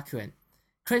Kangoku Gakuen.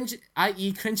 Cringe,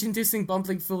 i.e. cringe-inducing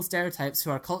bumbling fool stereotypes who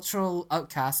are cultural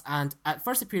outcasts and, at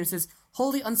first appearances,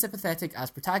 wholly unsympathetic as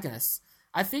protagonists.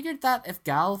 I figured that if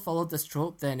Gal followed this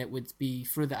trope, then it would be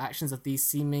through the actions of these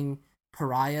seeming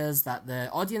pariahs that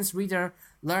the audience reader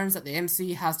learns that the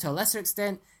MC has, to a lesser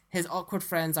extent, his awkward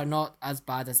friends are not as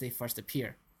bad as they first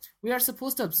appear. We are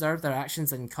supposed to observe their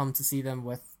actions and come to see them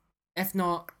with, if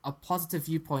not a positive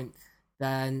viewpoint,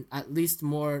 then at least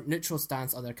more neutral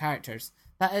stance on their characters.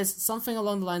 That is, something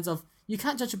along the lines of, you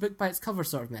can't judge a book by its cover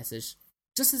sort of message.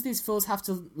 Just as these fools have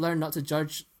to learn not to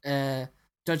judge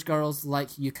girls like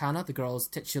Yukana, the girl's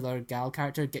titular gal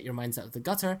character, get your minds out of the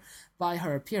gutter, by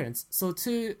her appearance, so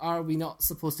too are we not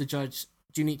supposed to judge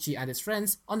Junichi and his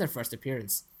friends on their first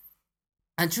appearance.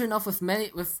 And true enough,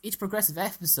 with each progressive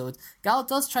episode, Gal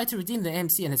does try to redeem the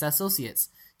MC and his associates.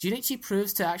 Junichi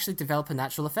proves to actually develop a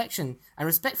natural affection and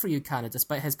respect for Yukana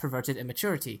despite his perverted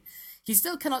immaturity. He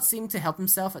still cannot seem to help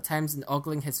himself at times in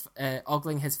ogling his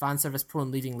fanservice prone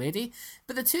leading lady,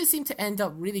 but the two seem to end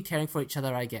up really caring for each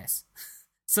other, I guess.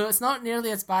 So it's not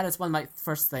nearly as bad as one might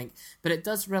first think, but it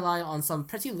does rely on some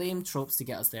pretty lame tropes to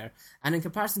get us there. And in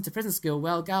comparison to Prison School,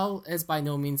 well, Gal is by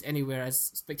no means anywhere as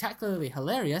spectacularly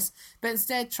hilarious, but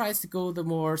instead tries to go the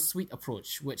more sweet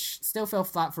approach, which still fell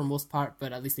flat for most part,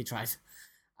 but at least they tried.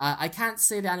 I can't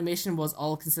say the animation was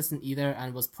all consistent either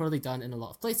and was poorly done in a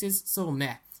lot of places, so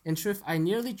meh. In truth, I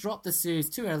nearly dropped the series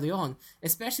too early on,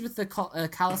 especially with the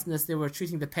callousness they were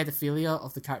treating the pedophilia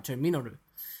of the character Minoru,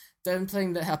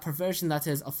 downplaying a perversion that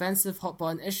is offensive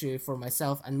hot-button issue for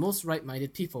myself and most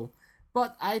right-minded people.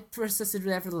 But I persisted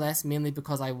nevertheless, mainly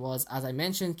because I was, as I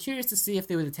mentioned, curious to see if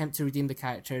they would attempt to redeem the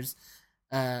characters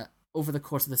over the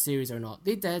course of the series or not.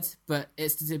 They did, but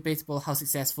it's debatable how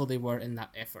successful they were in that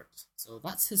effort. So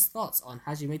that's his thoughts on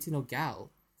Hajime no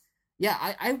Gal. Yeah,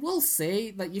 I will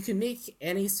say that you can make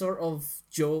any sort of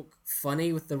joke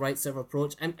funny with the right sort of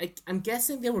approach. I'm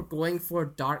guessing they were going for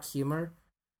dark humor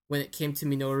when it came to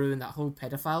Minoru and that whole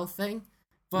pedophile thing,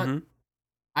 but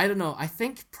I don't know. I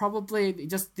think probably they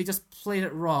just played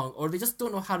it wrong, or they just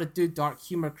don't know how to do dark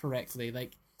humor correctly.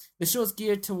 Like the show's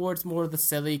geared towards more of the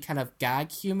silly kind of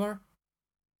gag humor,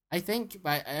 I think.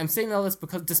 But I'm saying all this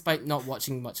because despite not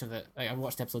watching much of it, like I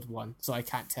watched episode 1, so I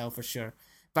can't tell for sure.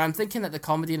 But I'm thinking that the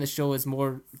comedy in the show is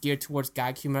more geared towards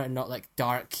gag humor and not like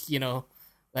dark,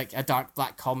 like a dark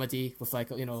black comedy with like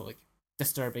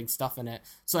disturbing stuff in it.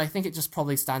 So I think it just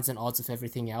probably stands in odds with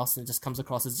everything else, and it just comes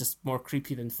across as just more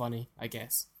creepy than funny, I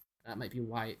guess. That might be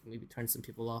why it maybe turns some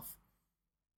people off.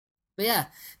 But yeah,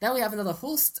 now we have another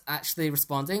host actually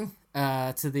responding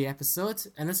to the episode,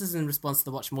 and this is in response to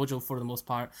the Watch Mojo for the most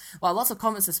part. Well, lots of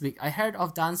comments this week. I heard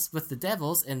of Dance with the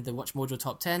Devils in the Watch Mojo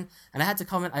Top 10, and I had to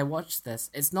comment, I watched this.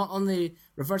 It's not only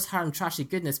reverse harem trashy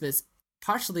goodness, but it's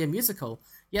partially a musical.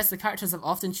 Yes, the characters have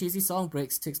often cheesy song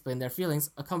breaks to explain their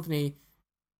accompany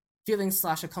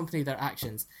their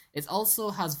actions. It also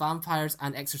has vampires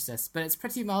and exorcists, but it's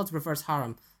pretty mild reverse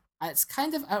harem. It's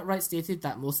kind of outright stated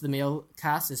that most of the male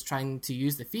cast is trying to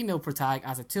use the female protag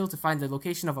as a tool to find the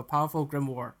location of a powerful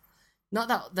grimoire. Not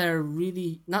that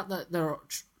they're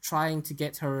trying to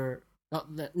get her.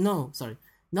 Not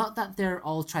that they're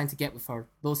all trying to get with her,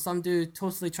 though some do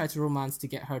totally try to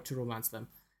get her to romance them.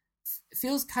 It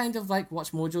feels kind of like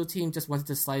Watch Mojo team just wanted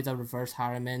to slide a reverse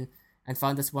harem in and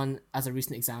found this one as a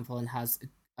recent example and has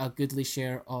a goodly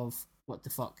share of what the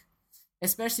fuck.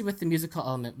 Especially with the musical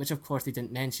element, which of course they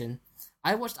didn't mention.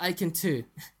 I watched Icon too.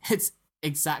 It's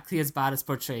exactly as bad as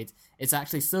portrayed. It's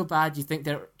actually so bad you think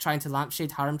they're trying to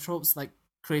lampshade harem tropes like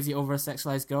crazy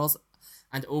over-sexualized girls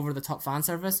and over-the-top fan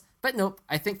service, but nope,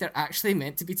 I think they're actually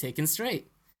meant to be taken straight.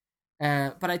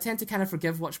 But I tend to kind of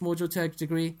forgive Watch Mojo to a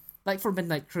degree. Like for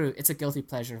Midnight Crew, it's a guilty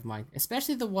pleasure of mine,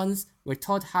 especially the ones where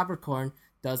Todd Haberkorn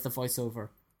does the voiceover.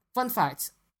 Fun fact,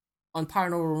 on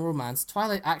Paranormal Romance,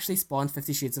 Twilight actually spawned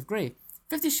 50 Shades of Grey.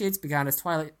 50 Shades began as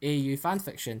Twilight AU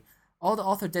fanfiction. All the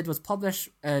author did was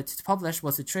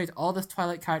to trade all the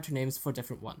Twilight character names for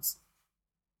different ones.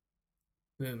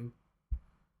 Boom.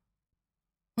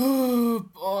 Oh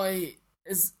boy,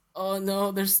 oh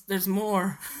no, there's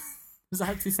more. There's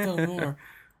actually still more.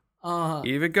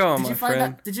 Keep it going, my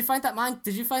friend. Did you find that manga?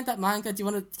 Did you find that manga? Did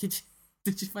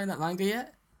you find that manga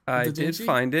yet? I did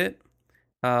find it.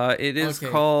 It is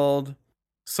called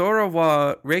Sora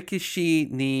wa Rekishi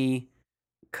ni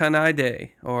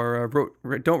Kanaide, or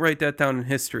don't write that down in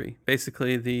history.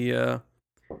 Basically, the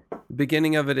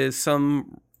beginning of it is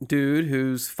some dude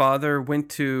whose father went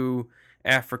to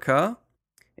Africa,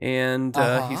 and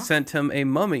he sent him a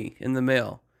mummy in the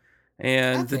mail.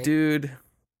 And the dude,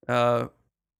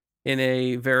 in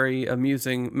a very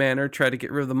amusing manner, tried to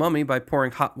get rid of the mummy by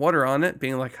pouring hot water on it,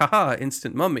 being like, haha,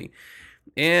 instant mummy.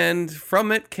 And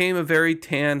from it came a very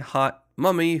tan, hot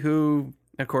mummy who,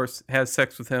 of course, has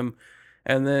sex with him.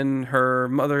 And then her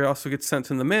mother also gets sent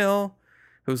in the mail,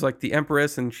 who's like the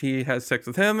empress, and she has sex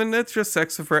with him, and it's just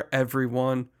sex for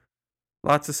everyone.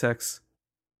 Lots of sex.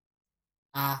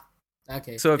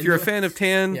 Okay. So if you're a fan of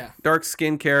tan,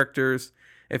 dark-skinned characters,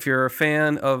 if you're a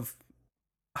fan of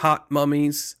hot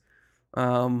mummies,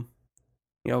 kind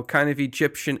of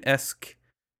Egyptian-esque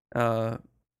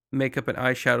makeup and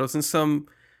eyeshadows, and some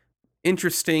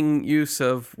interesting use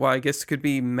of, I guess it could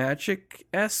be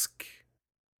magic-esque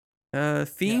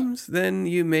themes, then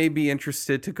you may be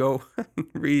interested to go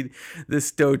read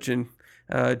this doujin.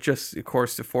 Just, of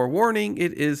course, a forewarning,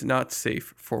 it is not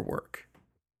safe for work.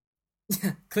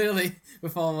 Clearly,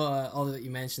 with all that you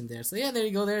mentioned there. So yeah, there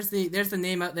you go. There's the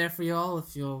name out there for you all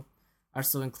if you are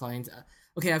so inclined.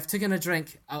 Okay, I've taken a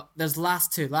drink. There's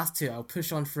last two. I'll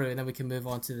push on through, and then we can move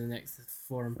on to the next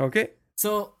forum. Okay.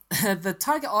 So, the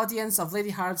target audience of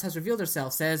Lady Harabs has revealed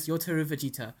herself, says Yotaru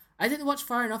Vegeta. I didn't watch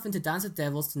far enough into Dance with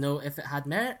Devils to know if it had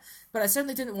merit, but I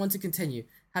certainly didn't want to continue.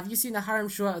 Have you seen a harem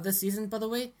show out of this season, by the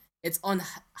way? It's on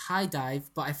High Dive,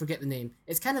 but I forget the name.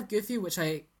 It's kind of goofy, which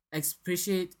I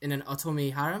appreciate in an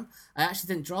otome harem. I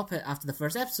actually didn't drop it after the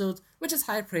first episode, which is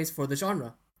high praise for the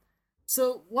genre.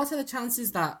 So, what are the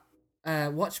chances that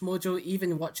Watch Mojo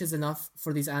even watches enough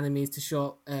for these animes to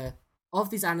show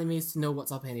these animes to know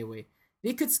what's up anyway?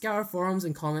 They could scour forums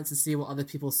and comments and see what other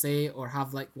people say, or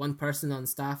have like one person on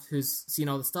staff who's seen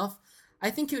all the stuff. I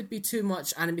think it would be too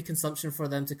much anime consumption for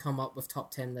them to come up with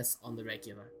top 10 lists on the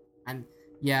regular. And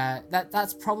yeah,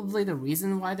 that's probably the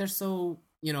reason why they're so,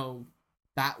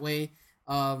 that way.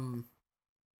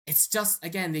 It's just,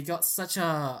 again, they got such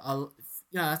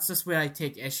that's just where I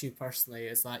take issue personally,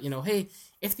 is that, hey,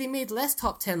 if they made less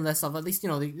top 10 lists of, at least,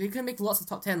 they can make lots of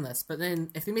top 10 lists, but then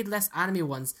if they made less anime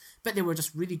ones, but they were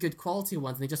just really good quality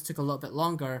ones, and they just took a little bit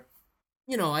longer,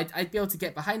 I'd be able to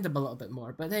get behind them a little bit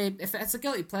more. But hey, if it's a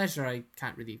guilty pleasure, I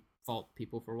can't really fault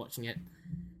people for watching it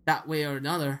that way or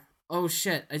another. Oh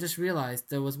shit, I just realized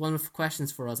there was one with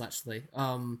questions for us, actually.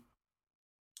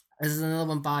 This is another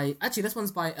one this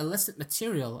one's by Illicit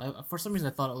Material. For some reason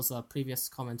I thought it was a previous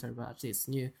commenter, but actually it's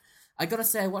new. I gotta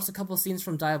say, I watched a couple of scenes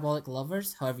from Diabolic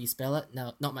Lovers, however you spell it.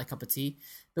 No, not my cup of tea.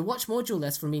 The Watch Mojo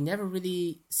list for me never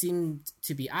really seemed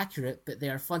to be accurate, but they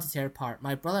are fun to tear apart.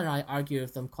 My brother and I argue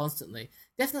with them constantly.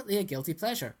 Definitely a guilty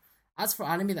pleasure. As for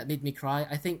anime that made me cry,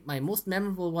 I think my most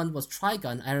memorable one was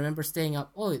Trigun. I remember staying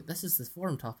up. Oh, this is the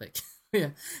forum topic.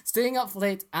 Yeah, staying up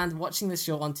late and watching the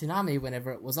show on Toonami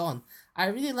whenever it was on. I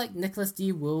really liked Nicholas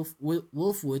D.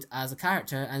 Wolfwood as a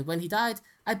character, and when he died,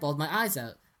 I bawled my eyes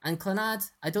out. And Clannad,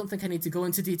 I don't think I need to go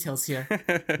into details here.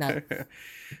 Now,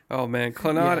 Oh man,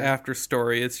 Clannad yeah, after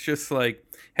story. It's just like,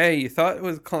 hey, you thought it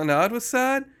was Clannad was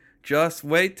sad? Just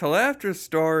wait till after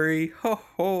story. Ho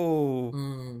ho.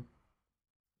 mm,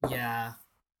 yeah,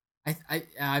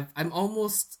 I'm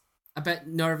almost a bit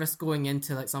nervous going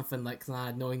into like something like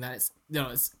Clannad, knowing that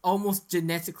it's almost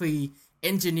genetically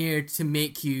engineered to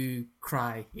make you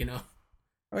cry.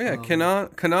 Oh yeah, Um,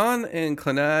 Kanan and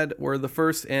Clannad were the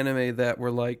first anime that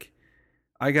were like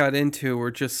I got into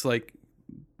were just like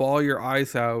bawl your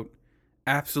eyes out,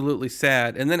 absolutely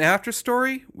sad. And then after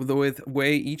story, with the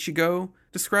way Ichigo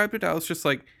described it, I was just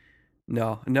like,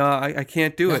 no, I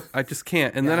can't do it. I just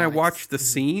can't. And then I yeah, watched the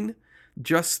scene,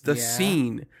 just the yeah,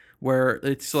 scene where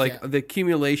it's like yeah. the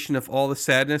accumulation of all the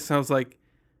sadness. And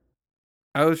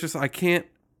I was just, I can't,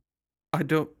 I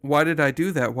don't, why did I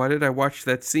do that? Why did I watch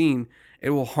that scene?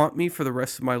 It will haunt me for the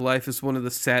rest of my life as one of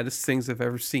the saddest things I've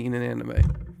ever seen in anime.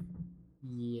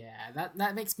 Yeah,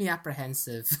 that makes me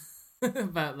apprehensive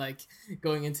about like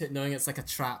going into it knowing it's like a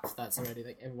trap that's already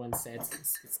like everyone said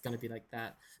it's gonna be like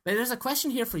that. But there's a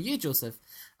question here for you, Joseph.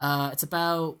 It's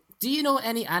about, do you know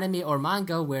any anime or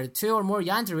manga where two or more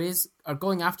yanderes are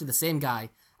going after the same guy?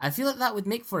 I feel like that would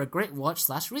make for a great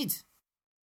watch/read.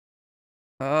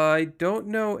 I don't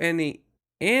know any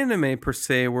anime per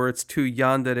se where it's two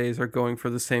yanderes are going for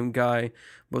the same guy,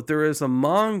 but there is a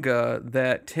manga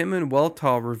that Tim and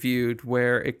Weltall reviewed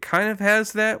where it kind of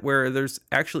has that, where there's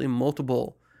actually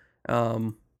multiple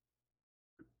um,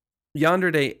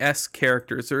 yandere-esque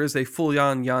characters. There is a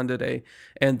full-on yandere,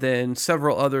 and then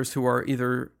several others who are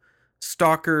either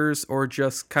stalkers or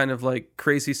just kind of like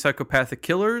crazy psychopathic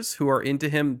killers who are into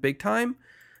him big time.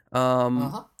 Uh Um,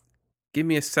 huh. Give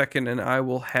me a second and I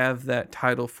will have that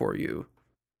title for you.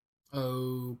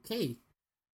 Okay.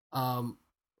 Um,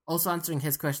 Also answering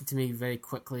his question to me very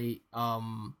quickly.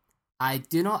 I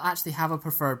do not actually have a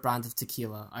preferred brand of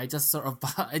tequila. I just sort of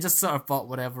bought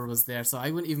whatever was there, so I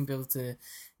wouldn't even be able to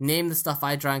name the stuff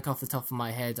I drank off the top of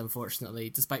my head. Unfortunately,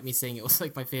 despite me saying it was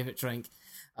like my favorite drink.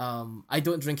 I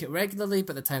don't drink it regularly,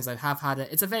 but the times I have had it,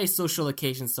 it's a very social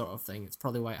occasion sort of thing. It's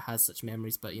probably why it has such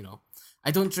memories. But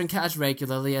I don't drink it as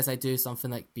regularly as I do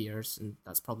something like beers, and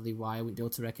that's probably why I wouldn't be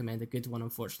able to recommend a good one,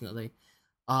 unfortunately.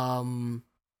 Um,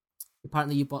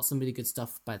 Apparently, you bought some really good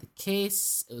stuff by the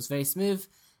case. It was very smooth,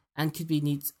 and could be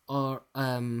neat or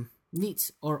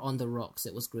on the rocks.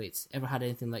 It was great. Ever had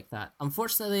anything like that?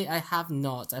 Unfortunately, I have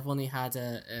not. I've only had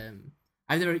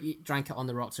I've never drank it on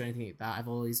the rocks or anything like that. I've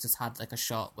always just had like a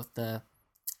shot with the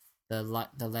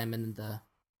lemon and the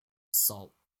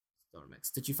salt store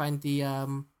mix. Did you find the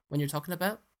one you're talking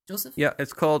about, Joseph? Yeah,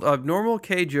 it's called Abnormal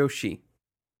K Joshi.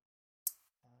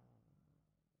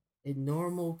 A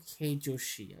normal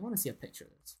Keijoshi. I want to see a picture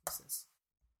of this. What's this?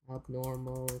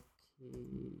 Abnormal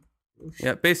Keijoshi.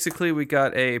 Yeah, basically we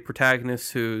got a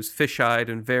protagonist who's fish-eyed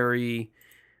and very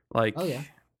like Oh yeah.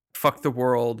 fuck the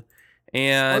world,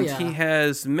 Oh and he yeah.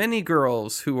 has many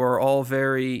girls who are all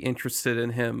very interested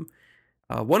in him.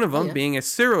 One of Oh them yeah. being a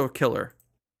serial killer.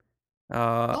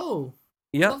 Uh, Oh,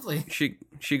 yep, lovely.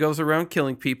 she goes around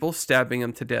killing people, stabbing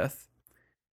them to death.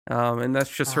 And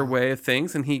that's just her Ah, way of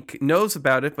things, and he knows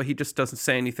about it, but he just doesn't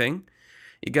say anything.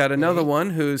 You got another okay.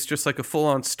 one who's just like a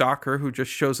full-on stalker who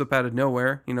just shows up out of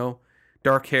nowhere.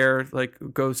 Dark hair, like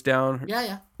goes down Yeah,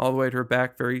 yeah. all the way to her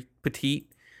back, very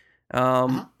petite. Uh Um,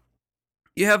 huh.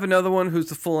 you have another one who's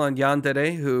the full-on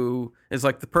yandere who is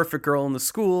like the perfect girl in the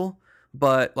school,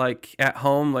 but like at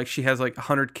home, like she has like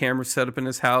 100 cameras set up in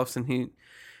his house, and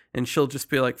she'll just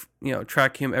be like,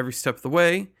 track him every step of the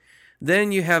way.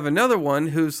 Then you have another one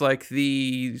who's like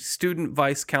the student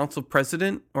vice council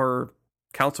president or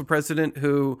council president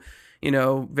who,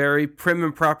 very prim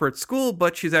and proper at school,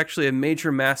 but she's actually a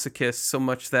major masochist, so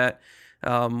much that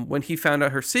when he found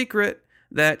out her secret,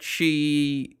 that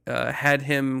she had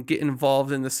him get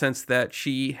involved in the sense that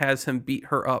she has him beat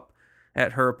her up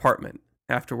at her apartment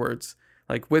afterwards,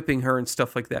 like whipping her and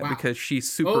stuff like that Wow. because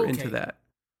she's super into Okay. that.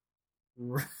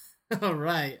 All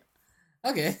right.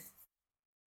 Okay.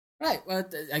 Right. Well,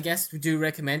 I guess we do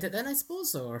recommend it then, I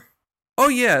suppose, or. Oh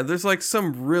yeah, there's like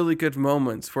some really good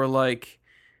moments where like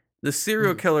the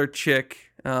serial Hmm. killer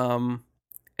chick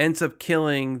ends up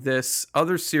killing this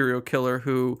other serial killer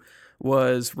who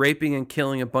was raping and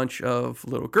killing a bunch of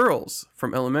little girls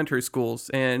from elementary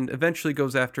schools, and eventually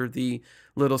goes after the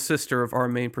little sister of our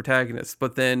main protagonist.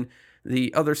 But then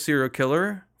the other serial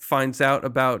killer finds out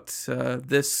about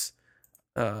this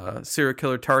serial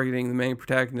killer targeting the main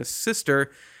protagonist's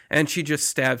sister, and she just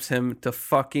stabs him to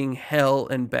fucking hell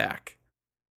and back.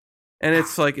 And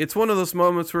it's like, it's one of those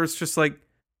moments where it's just like,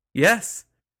 yes,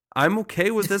 I'm okay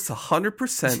with this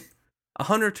 100%,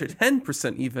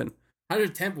 110% even.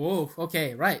 110. Whoa.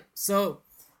 Okay. Right. So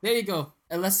there you go.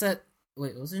 Illicit.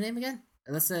 Wait, what was her name again?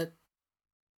 Illicit.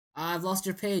 I've lost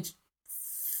your page.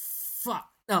 Fuck.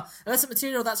 No, illicit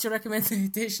material. That's your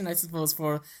recommendation, I suppose,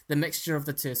 for the mixture of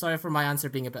the two. Sorry for my answer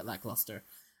being a bit lackluster.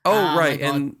 Oh, right.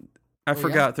 And I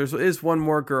forgot. Yeah? There is one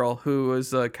more girl who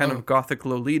is a kind of gothic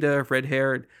Lolita,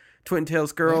 red-haired, Twin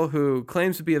Tails girl who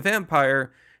claims to be a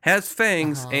vampire, has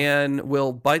fangs, and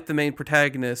will bite the main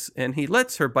protagonist, and he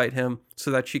lets her bite him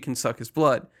so that she can suck his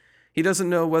blood. He doesn't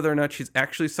know whether or not she's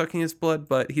actually sucking his blood,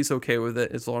 but he's okay with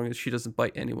it as long as she doesn't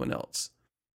bite anyone else.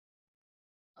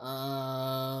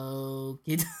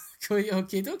 Okay.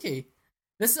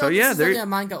 This is only a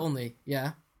manga only,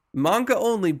 yeah. Manga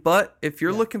only, but if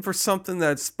you're looking for something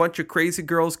that's a bunch of crazy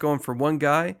girls going for one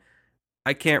guy,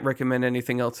 I can't recommend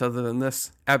anything else other than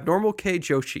this. Abnormal K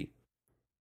Joshi.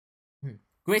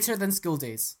 Greater than School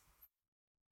Days.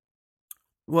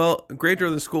 Well, greater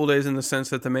than School Days in the sense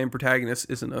that the main protagonist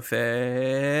isn't a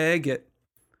faggot.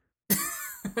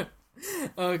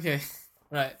 Okay,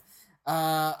 right.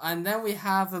 And then we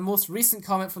have the most recent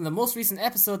comment from the most recent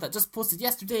episode that just posted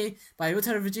yesterday by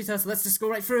Utara Vegeta, so let's just go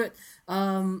right through it.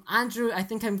 Andrew, I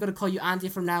think I'm going to call you Andy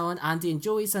from now on. Andy and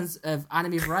Joey, sons of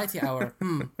Anime Variety Hour.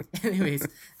 Anyways,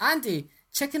 Andy,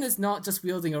 chicken is not just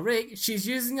wielding a rake, she's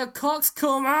using a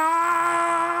coxcomb.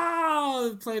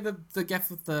 Play the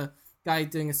gif with the guy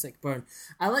doing a sick burn.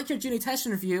 I like your Juni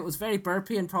Teshin review. It was very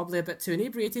burpy and probably a bit too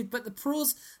inebriated, but the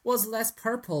prose was less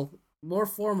purple, more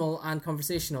formal and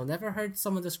conversational. Never heard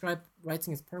someone describe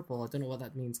writing as purple. I don't know what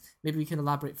that means. Maybe you can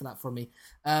elaborate for that for me.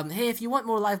 Hey, if you want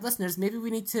more live listeners, maybe we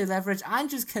need to leverage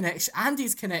Andy's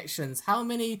connections. How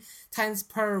many times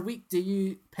per week do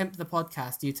you pimp the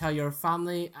podcast? Do you tell your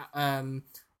family on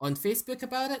Facebook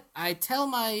about it? I tell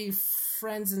my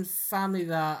friends and family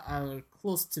that are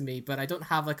close to me, but I don't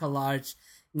have like a large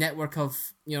network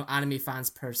of anime fans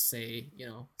per se.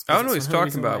 I don't know what he's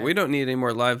talking about. We don't need any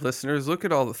more live listeners. Look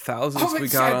at all the thousands we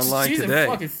got online today.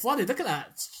 Fucking flooded. Look at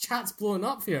that. Chat's blowing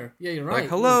up here. Yeah, you're right. Like,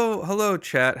 hello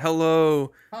chat.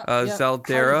 Hello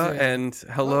Zaldera, and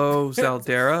hello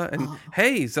Zaldera, and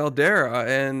hey Zaldera,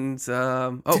 and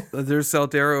there's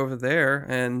Zaldera over there,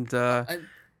 and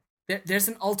there's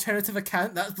an alternative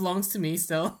account that belongs to me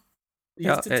still.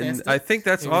 Yeah, and I think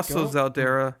that's also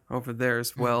Zaldera over there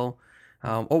as well.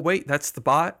 Oh wait, that's the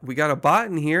bot. We got a bot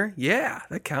in here. Yeah,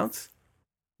 that counts.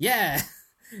 Yeah,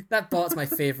 that bot's my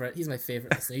favorite. He's my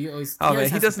favorite listener.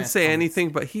 He doesn't say anything,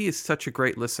 but he is such a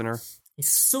great listener. He's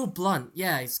so blunt.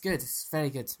 Yeah, he's good. He's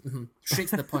very good. Straight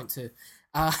to the point too.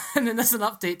 And then there's an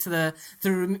update to the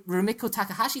Rumiko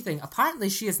Takahashi thing. Apparently,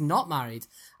 she is not married.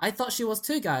 I thought she was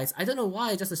too, guys. I don't know why.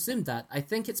 I just assumed that. I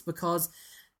think it's because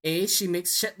A, she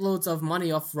makes shitloads of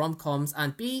money off rom-coms,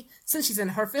 and B, since she's in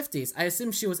her 50s, I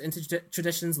assume she was into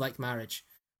traditions like marriage.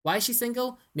 Why is she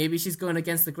single? Maybe she's going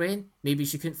against the grain. Maybe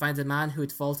she couldn't find a man who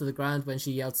would fall to the ground when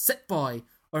she yelled, "Sit boy!"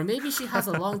 Or maybe she has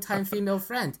a long-time female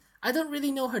friend. I don't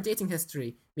really know her dating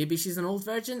history. Maybe she's an old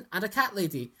virgin and a cat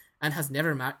lady, and has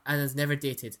never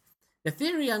dated. The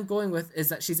theory I'm going with is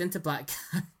that she's into black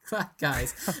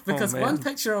guys, because one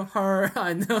picture of her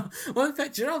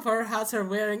has her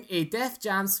wearing a Def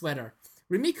Jam sweater.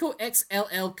 Rumiko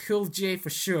XLL Cool J for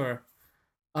sure.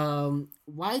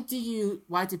 Why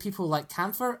do people like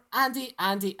Camphor? Andy.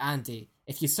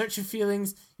 If you search your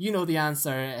feelings, you know the answer,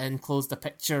 and enclosed a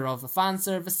picture of a fan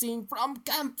service scene from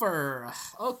Camphor.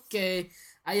 Okay,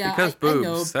 because boobs. I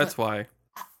know, that's why.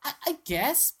 I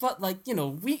guess, but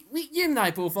we you and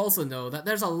I both also know that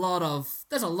there's a lot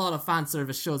of fan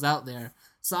service shows out there.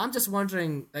 So I'm just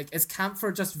wondering, is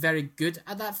Camphor just very good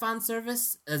at that fan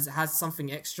service? As it has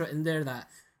something extra in there that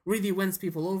really wins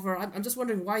people over? I'm just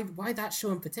wondering why that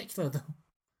show in particular though.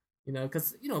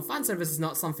 Because fan service is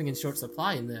not something in short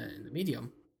supply in the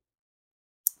medium.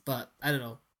 But I don't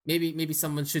know. Maybe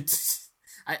someone should.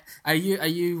 Are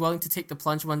you willing to take the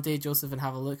plunge one day, Joseph, and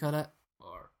have a look at it?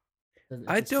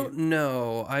 I don't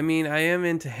know. I mean, I am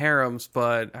into harems,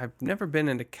 but I've never been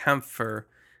into Camphor.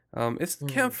 Is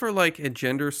Camphor like a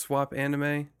gender swap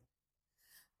anime?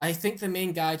 I think the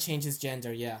main guy changes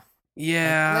gender, yeah.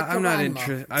 Yeah, I'm not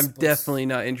interested. I'm definitely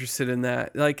not interested in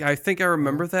that. I think I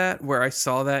remember that, where I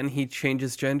saw that and he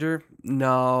changes gender.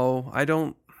 No, I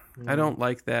don't. I Mm. don't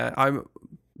like that. I'm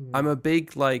Mm. a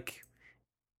big like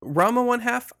Rama one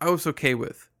half. I was okay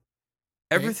with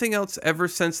Okay. everything else ever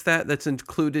since that's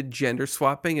included gender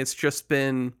swapping. It's just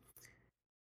been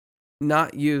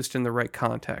not used in the right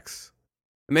context.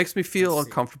 It makes me Let's feel see.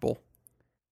 uncomfortable.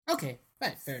 Okay.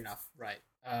 Right. Fair enough. Right.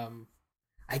 I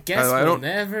I, guess I we'll don't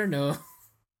never know.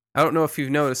 I don't know if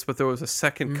you've noticed, but there was a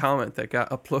second Mm. comment that got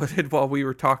uploaded while we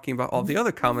were talking about all the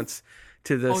other comments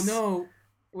to Oh this. no.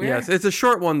 Yes, Where? it's a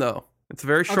short one though. It's a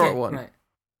very short Okay. one. Right.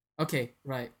 Okay.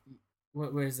 Right.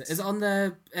 Where is it? Is it on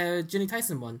the Ginny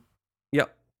Tyson one?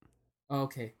 Yep.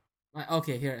 Okay.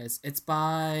 Okay, here it is. It's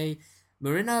by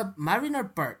Marina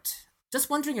Burt. Just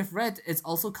wondering if Red is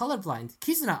also colorblind.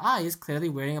 Kizuna Ai is clearly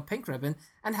wearing a pink ribbon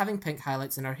and having pink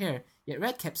highlights in her hair, yet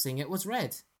Red kept saying it was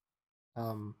red.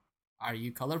 Um, are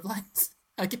you colorblind?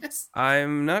 I guess.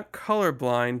 I'm not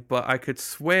colorblind, but I could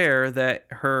swear that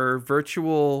her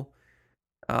virtual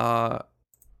uh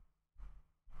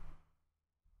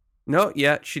no,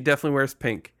 yeah, she definitely wears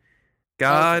pink. Okay.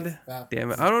 God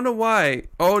damn it. I don't know why.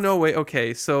 Oh no, wait,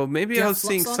 okay. So maybe Do you I have was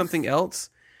seeing flux on? something else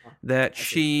Oh, that I see.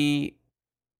 she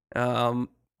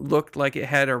looked like it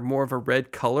had a more of a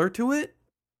red color to it.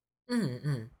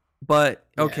 Mm-hmm. But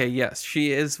okay, Yeah. yes,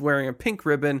 she is wearing a pink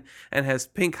ribbon and has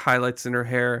pink highlights in her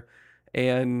hair,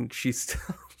 and she's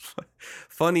still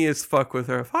funny as fuck with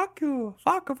her. Fuck you,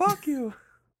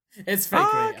 It's very great.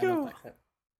 fuck I love you. that clip.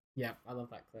 Yeah, I love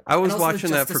that clip. I And was also the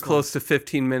watching that for Justice one. close to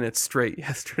 15 minutes straight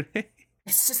yesterday.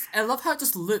 It's just I love how it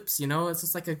just loops, you know? It's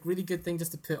just like a really good thing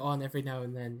just to put on every now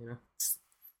and then, you know.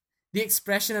 The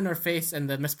expression in her face and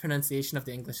the mispronunciation of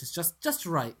the English is just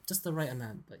right, just the right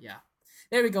amount. But yeah,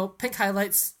 there we go. Pink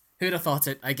highlights. Who'd have thought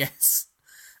it? I guess.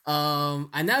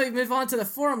 And now we move on to the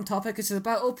forum topic, which is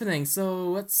about opening. So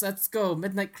let's go.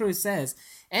 Midnight Crew says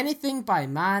anything by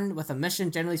man with a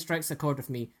mission generally strikes a chord with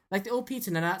me, like the OP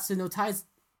to Nanatsu no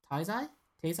Taizai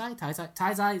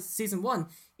season one,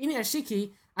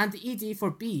 Inuyashiki, and the ED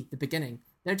for B, the beginning.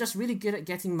 They're just really good at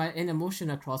getting my in emotion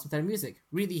across with their music.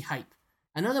 Really hype.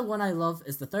 Another one I love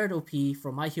is the third OP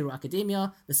from My Hero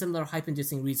Academia, the similar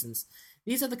hype-inducing reasons.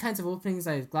 These are the kinds of openings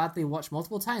I gladly watch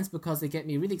multiple times because they get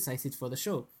me really excited for the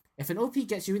show. If an OP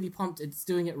gets you really pumped, it's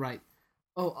doing it right.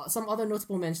 Oh, some other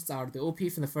notable mentions are the OP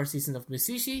from the first season of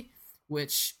Musishi,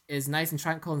 which is nice and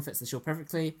tranquil and fits the show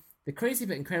perfectly. The crazy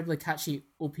but incredibly catchy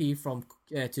OP from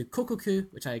to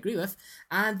Kokoku, which I agree with,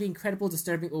 and the incredible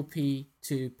disturbing OP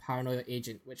to Paranoia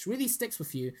Agent, which really sticks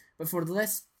with you, but for the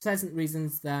less pleasant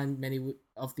reasons than many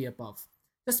of the above.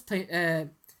 It's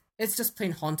just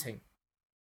plain haunting.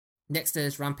 Next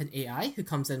is Rampant AI, who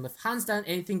comes in with hands down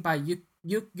anything by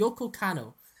Yoko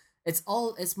Kano. It's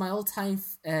my all-time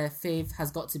fave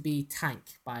has got to be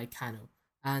Tank by Kano,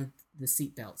 and the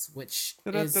seatbelts, which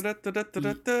is even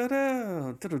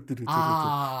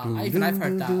I've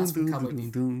heard that. That's from Cowboy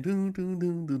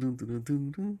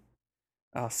Bebop.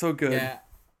 Ah, so good. Yeah,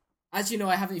 as you know,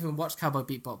 I haven't even watched Cowboy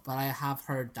Bebop, but I have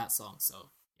heard that song. So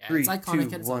yeah, it's Three, iconic two,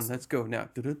 and it's one, awesome. let's go now.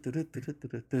 It's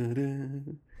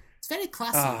very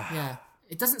classy. Yeah, Ah.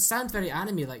 it doesn't sound very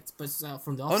anime like, but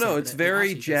from the Oh offset, no, but it's it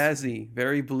very actually does. jazzy,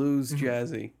 very blues Mm-hmm,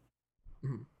 jazzy.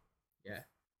 mm-hmm, yeah,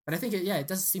 but I think it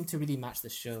does seem to really match the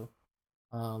show.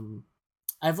 Um,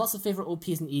 I have lots of favorite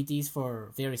OPs and EDs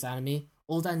for various anime,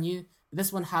 old and new, but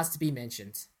this one has to be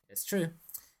mentioned. It's true.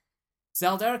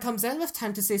 Zelda comes in with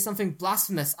time to say something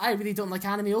blasphemous. I really don't like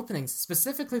anime openings,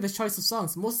 specifically the choice of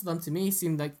songs. Most of them to me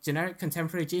seem like generic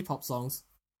contemporary J-pop songs,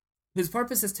 whose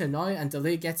purpose is to annoy and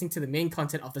delay getting to the main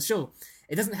content of the show.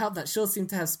 It doesn't help that shows seem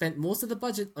to have spent most of the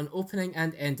budget on opening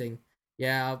and ending.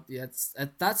 Yeah,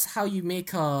 that's how you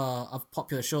make a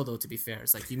popular show, though, to be fair.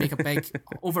 It's like you make a big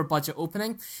over-budget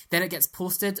opening, then it gets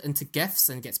posted into GIFs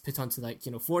and gets put onto,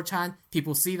 4chan.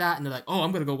 People see that and they're like, oh,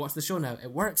 I'm going to go watch the show now. It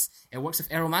works. It works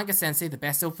with Ero Manga Sensei, the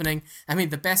best opening. I mean,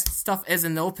 the best stuff is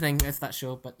in the opening with that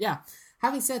show. But yeah,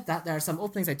 having said that, there are some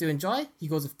openings I do enjoy. He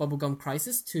goes with Bubblegum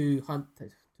Crisis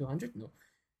 200? No.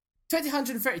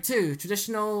 2032,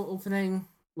 traditional opening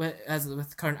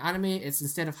with current anime. It's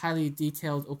instead of highly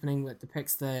detailed opening that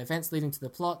depicts the events leading to the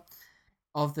plot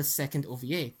of the second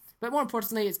OVA. But more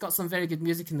importantly, it's got some very good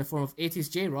music in the form of 80s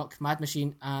J-rock, Mad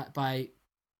Machine by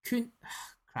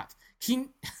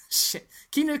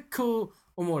Kinoko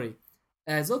Omori.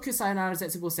 Zoku Sayonara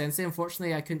Zetsubo Sensei,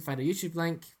 unfortunately I couldn't find a YouTube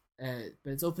link,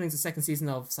 but its opening to the second season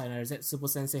of Sayonara Zetsubo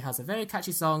Sensei has a very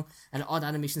catchy song and an odd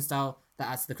animation style that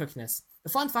adds to the quirkiness. The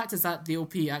fun fact is that the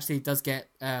OP actually does get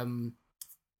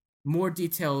more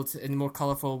detailed and more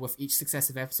colourful with each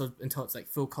successive episode until it's like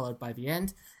full coloured by the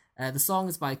end. The song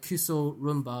is by Kuso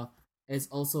Rumba, is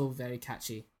also very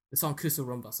catchy. The song Kuso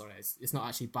Rumba, sorry, it's not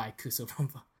actually by Kuso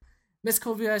Rumba. Miss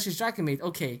Kobayashi's Dragon Maid.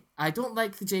 Okay, I don't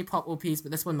like the J-pop OPs,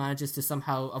 but this one manages to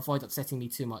somehow avoid upsetting me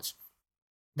too much.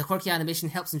 The quirky animation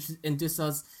helps induce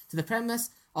us to the premise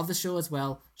of the show as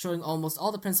well, showing almost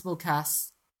all the principal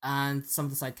casts and some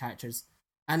of the side characters.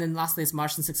 And then lastly, its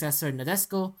Martian successor,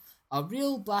 Nadesco, a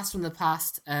real blast from the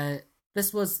past.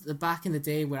 This was the back in the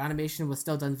day where animation was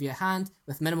still done via hand,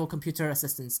 with minimal computer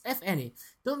assistance, if any.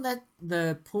 Don't let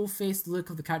the pole-faced look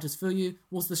of the characters fool you.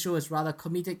 Most of the show is rather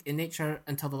comedic in nature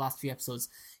until the last few episodes.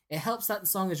 It helps that the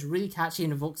song is really catchy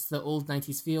and evokes the old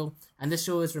 90s feel, and this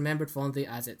show is remembered fondly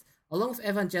as it, along with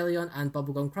Evangelion and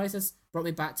Bubblegum Crisis, brought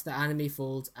me back to the anime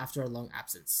fold after a long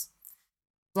absence.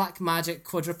 Black Magic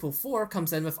Quadruple 4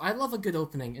 comes in with, I love a good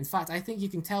opening. In fact, I think you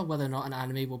can tell whether or not an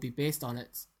anime will be based on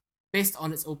its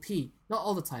OP, not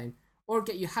all the time, or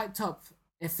get you hyped up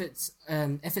if it's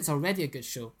already a good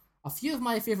show. A few of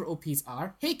my favourite OPs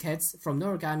are Hey Kids from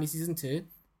Noragami Season 2,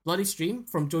 Bloody Stream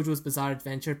from JoJo's Bizarre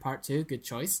Adventure Part 2, good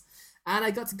choice, and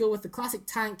I got to go with the classic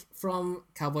Tank from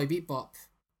Cowboy Bebop.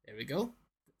 There we go.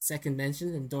 Second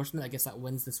mention, endorsement, I guess that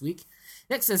wins this week.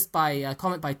 Next is by a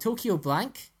comment by Tokyo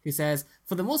Blank, who says,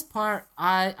 for the most part,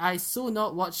 I do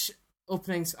not watch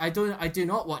openings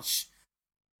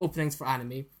for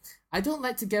anime. I don't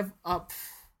like give up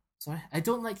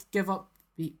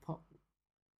beat pop.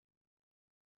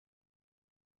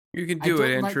 You can do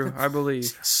it, Andrew. I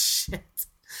believe. Shit.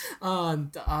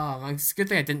 It's a good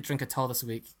thing I didn't drink at all this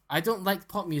week. I don't like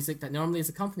pop music that normally is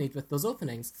accompanied with those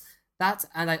openings. That,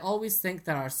 and I always think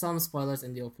there are some spoilers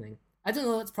in the opening. I don't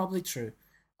know, that's probably true.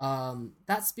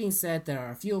 That's being said, there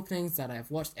are a few openings that I have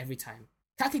watched every time.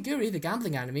 Kakegurui, the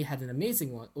gambling anime, had an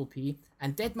amazing OP,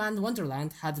 and Dead Man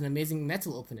Wonderland had an amazing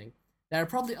metal opening. There are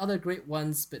probably other great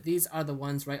ones, but these are the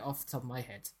ones right off the top of my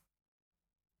head.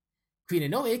 Queen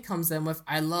Inoue comes in with,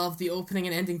 I love the opening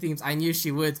and ending themes. I knew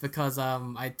she would because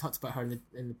I talked about her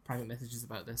in the private messages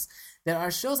about this. There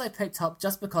are shows I picked up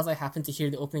just because I happened to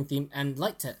hear the opening theme and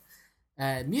liked it.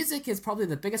 Music is probably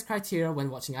the biggest criteria when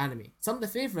watching anime. Some of the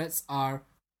favourites are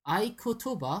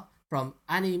Aikotoba from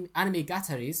Anime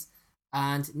Gataris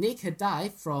and Naked Dai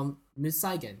from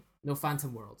Musaigen, No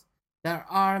Phantom World. There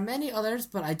are many others,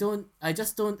 but I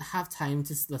just don't have time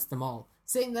to list them all.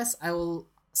 Saying this, I will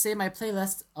say my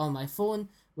playlist on my phone,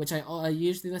 which I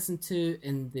usually listen to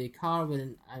in the car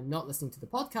when I'm not listening to the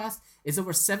podcast, is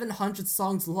over 700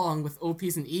 songs long with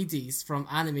OPs and EDs from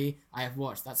anime I have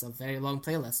watched. That's a very long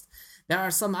playlist. There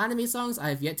are some anime songs I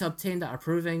have yet to obtain that are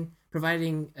proving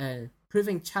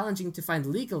challenging to find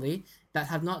legally that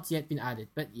have not yet been added,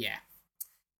 but yeah.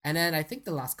 And then I think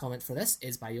the last comment for this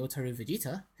is by Yotaru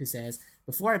Vegeta, who says,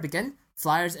 before I begin,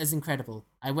 Flyers is incredible.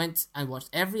 I went and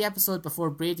watched every episode before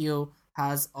Bradio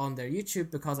has on their YouTube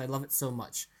because I love it so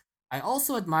much. I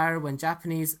also admire when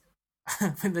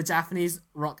the Japanese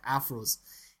rock afros.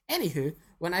 Anywho,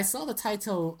 when I saw the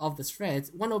title of this thread,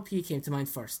 one OP came to mind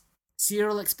first.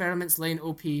 Serial Experiments Lane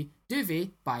OP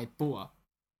Duvet by Boa.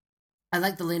 I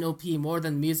like the Lane OP more for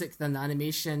the music than the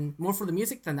animation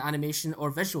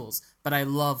or visuals, but I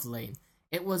love Lane.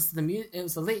 It was the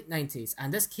late 90s,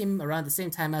 and this came around the same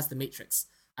time as The Matrix.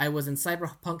 I was in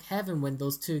cyberpunk heaven when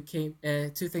those two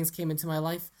things came into my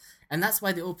life, and that's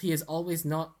why the OP is always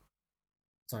not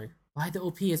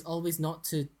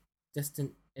too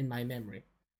distant in my memory.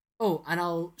 Oh, and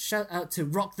I'll shout out to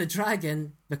Rock the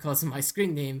Dragon because of my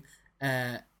screen name,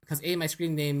 because A, my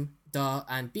screen name, duh,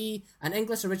 and B, an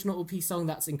English original OP song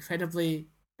that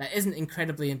isn't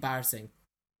incredibly embarrassing.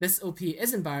 This OP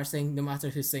is embarrassing no matter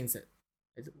who sings it.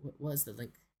 What is the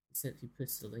link? He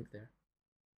puts the link there.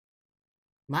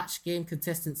 Match game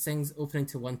contestant sings opening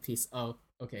to One Piece. Oh,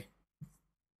 okay.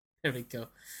 There we go.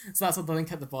 So that's what the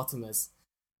link at the bottom is.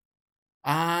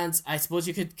 And I suppose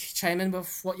you could chime in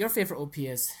with what your favourite OP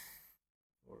is.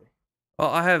 Well,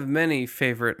 I have many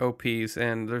favorite OPs,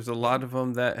 and there's a lot of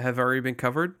them that have already been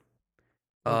covered.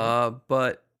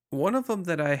 But one of them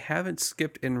that I haven't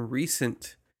skipped in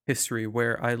recent history,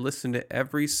 where I listened to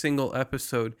every single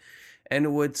episode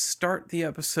and would start the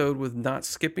episode with not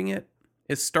skipping it,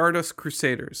 is Stardust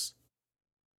Crusaders.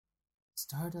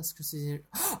 Stardust Crusaders.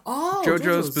 Oh,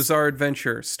 JoJo's Bizarre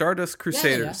Adventure. Stardust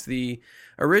Crusaders, yeah. The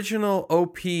original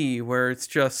OP, where it's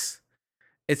just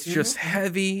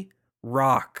heavy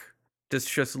rock.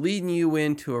 Just leading you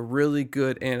into a really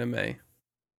good anime.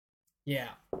 Yeah.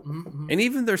 Mm-hmm. And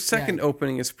even their second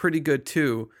opening is pretty good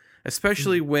too,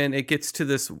 especially when it gets to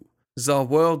this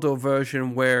Zaweldo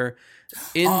version where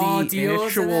where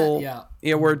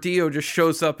Dio just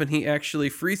shows up and he actually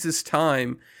freezes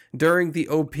time during the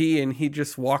OP and he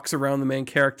just walks around the main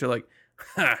character like,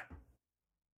 ha.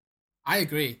 I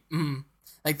agree. Mm.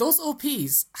 Like those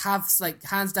OPs have like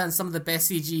hands down some of the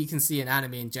best CG you can see in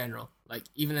anime in general. Like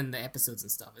even in the episodes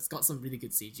and stuff, it's got some really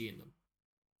good CG in them.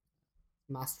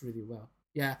 Mastered really well.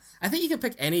 Yeah, I think you can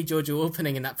pick any JoJo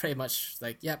opening, and that pretty much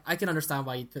like, I can understand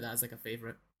why you'd put that as like a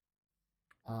favorite.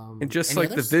 And just Any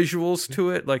like others? the visuals to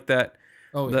it, like that,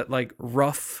 Oh yeah. that like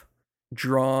rough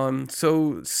drawn,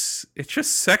 so it's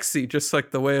just sexy, just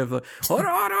like the way of the Just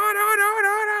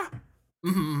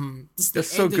the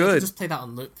just so ending, you can good. just play that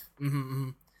on loop.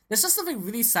 There's just something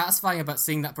really satisfying about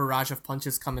seeing that barrage of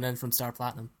punches coming in from Star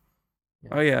Platinum.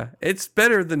 Oh yeah, it's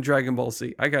better than Dragon Ball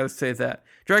Z. I gotta say that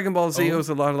Dragon Ball Z was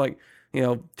a lot of like,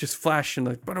 just flash and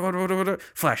like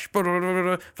flash,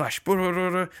 flash.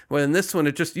 Well, in this one,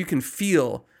 it just, you can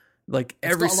feel like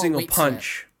It's every got a lot of single weight to it.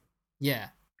 punch. Yeah.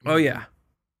 Oh yeah,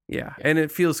 and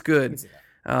it feels I can good. see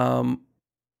that.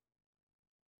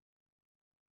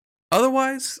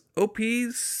 Otherwise,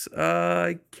 OPs,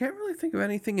 I can't really think of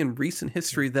anything in recent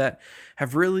history that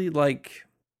have really like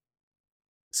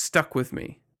stuck with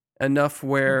me enough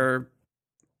where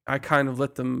I kind of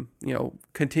let them,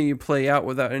 continue to play out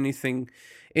without anything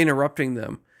interrupting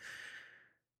them.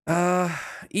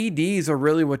 EDs are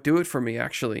really what do it for me,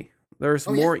 actually. There's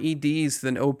more EDs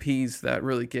than OPs that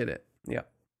really get it. Yeah.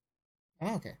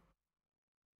 Oh, okay.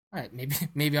 All right,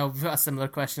 maybe I'll put a similar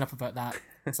question up about that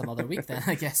some other week then,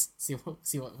 I guess. See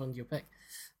what one you pick.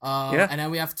 And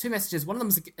then we have two messages. One of them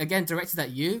is again directed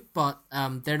at you, but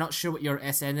they're not sure what your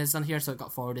SN is on here, so it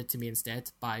got forwarded to me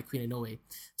instead by Queen Inoue.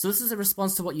 So this is a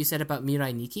response to what you said about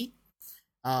Mirai Nikki.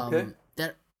 Okay.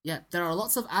 There are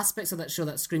lots of aspects of that show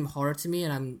that scream horror to me,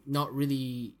 and I'm not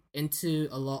really into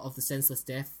a lot of the senseless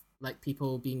death, like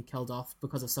people being killed off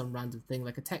because of some random thing,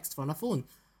 like a text on a phone.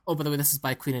 Oh, by the way, this is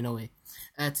by Queen Inoue.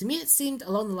 To me, it seemed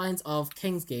along the lines of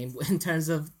King's Game in terms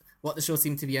of what the show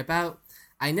seemed to be about.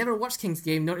 I never watched King's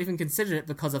Game, nor even considered it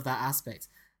because of that aspect.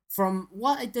 From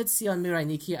what I did see on Mirai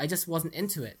Nikki, I just wasn't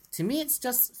into it. To me, it's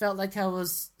just felt like I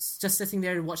was just sitting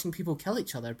there watching people kill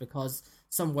each other because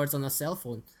some words on a cell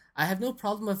phone. I have no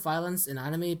problem with violence in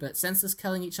anime, but senseless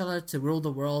killing each other to rule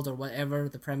the world or whatever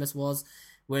the premise was,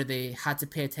 where they had to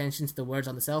pay attention to the words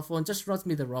on the cell phone, just rubs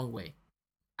me the wrong way.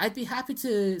 I'd be happy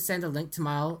to send a link to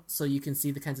Mal so you can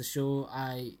see the kinds of show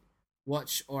I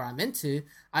watch or I'm into.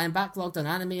 I am backlogged on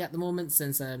anime at the moment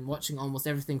since I'm watching almost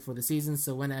everything for the season,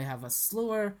 so when I have a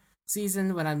slower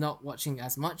season when I'm not watching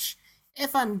as much,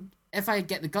 if I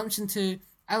get the gumption to,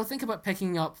 I will think about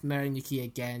picking up Mirai Nikki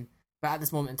again, but at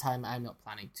this moment in time I'm not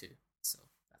planning to. So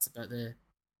that's about the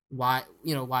why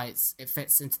it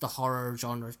fits into the horror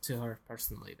genre to her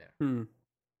personally there.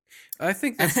 I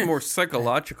think that's more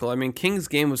psychological. I mean, King's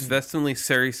Game was definitely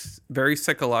very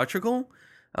psychological.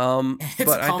 It's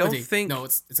but a I comedy. don't think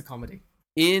it's a comedy.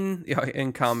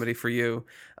 in comedy for you.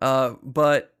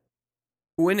 But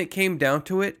when it came down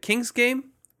to it, King's Game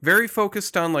very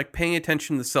focused on like paying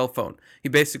attention to the cell phone. You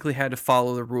basically had to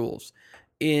follow the rules.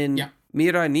 In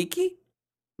Mirai Nikki,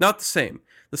 not the same.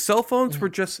 The cell phones were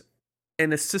just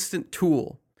an assistive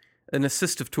tool.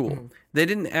 They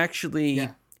didn't actually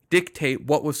dictate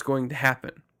what was going to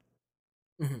happen.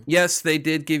 Yes, they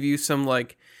did give you some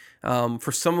like,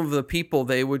 for some of the people,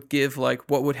 they would give like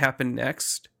what would happen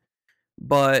next,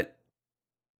 but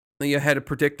you had a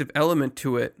predictive element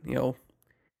to it,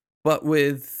 But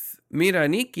with Mirai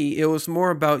Nikki, it was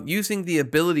more about using the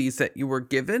abilities that you were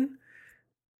given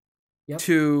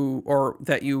to, or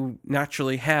that you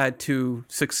naturally had to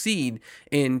succeed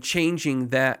in changing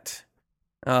that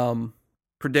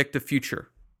predictive future.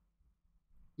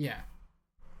 Yeah.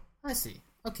 I see.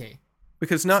 Okay.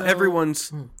 Because not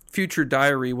everyone's future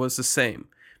diary was the same.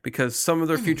 Because some of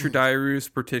their future diaries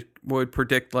would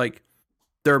predict like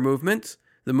their movements,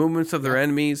 the movements of their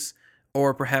enemies,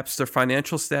 or perhaps their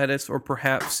financial status, or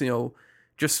perhaps,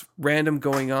 just random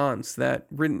going-ons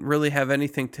that didn't really have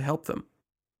anything to help them.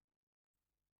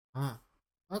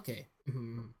 Okay.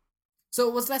 So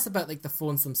it was less about like the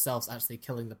phones themselves actually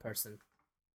killing the person.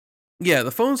 Yeah,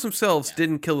 the phones themselves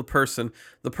didn't kill the person.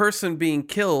 The person being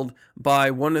killed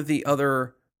by one of the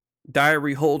other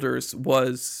diary holders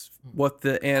was what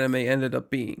the anime ended up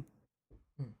being.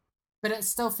 But it's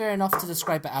still fair enough to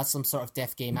describe it as some sort of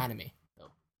death game anime,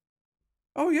 though.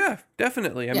 Oh yeah,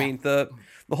 definitely. I mean, the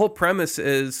whole premise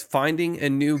is finding a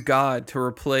new god to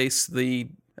replace the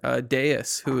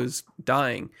Deus who is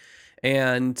dying.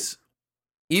 And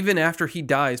even after he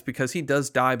dies, because he does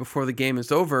die before the game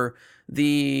is over,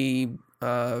 the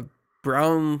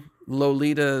brown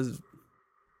the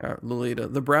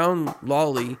brown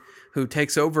lolly who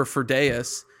takes over for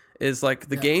Deus is like,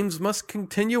 the games must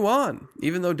continue on,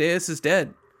 even though Deus is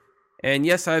dead. And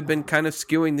yes, I've been kind of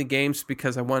skewing the games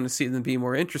because I wanted to see them be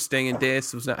more interesting, and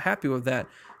Deus was not happy with that.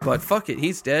 But fuck it,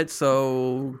 he's dead,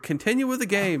 so continue with the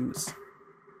games.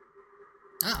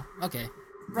 Ah, okay.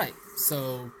 Right.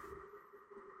 So,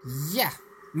 yeah.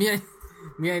 Mia,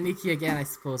 Nikki again, I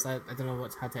suppose. I don't know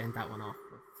how to end that one off.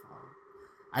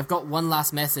 I've got one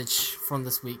last message from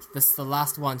this week. This is the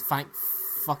last one. Thank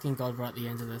fucking God we're at the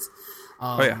end of this.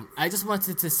 Oh yeah. I just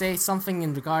wanted to say something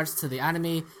in regards to the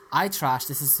anime I trashed.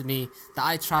 This is to me that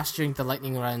I trashed during the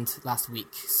lightning round last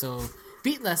week. So,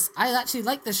 Beatless, I actually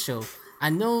like this show. I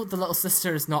know the little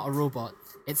sister is not a robot.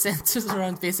 It centers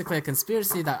around basically a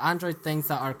conspiracy that android things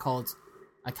that are called,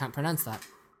 I can't pronounce that,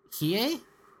 Hei,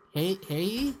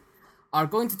 are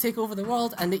going to take over the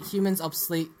world and make humans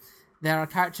obsolete. There are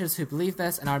characters who believe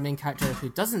this, and our main character who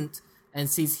doesn't, and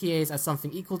sees Hieis as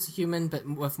something equal to human, but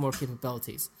with more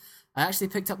capabilities. I actually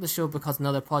picked up the show because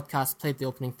another podcast played the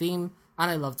opening theme,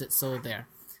 and I loved it, so there.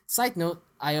 Side note,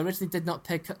 I originally did not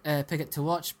pick it to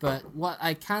watch, but what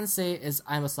I can say is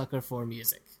I'm a sucker for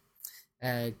music.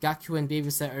 Gakuen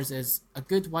Babysitters is a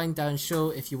good wind-down show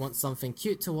if you want something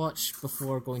cute to watch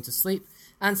before going to sleep,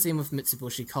 and same with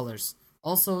Mitsubishi Colors.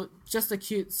 Also, just a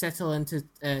cute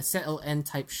settle-in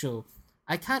type show.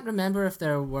 I can't remember if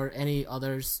there were any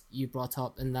others you brought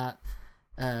up in that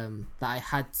that I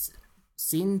had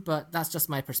seen, but that's just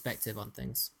my perspective on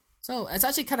things. So it's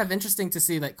actually kind of interesting to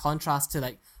see like contrast to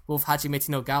like both Hajime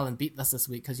no Gal and Beatless this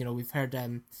week, because we've heard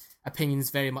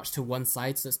opinions very much to one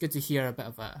side. So it's good to hear a bit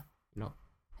of a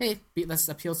hey, Beatless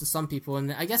appeals to some people,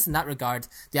 and I guess in that regard,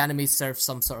 the anime serves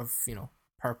some sort of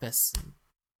purpose. And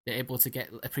they're able to get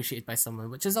appreciated by someone,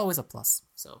 which is always a plus.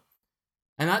 So,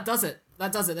 and that does it.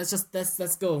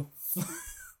 Let's go.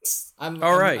 I'm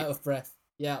out of breath.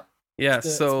 Yeah. Yeah.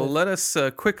 So let us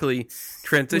quickly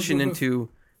transition into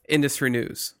industry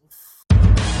news.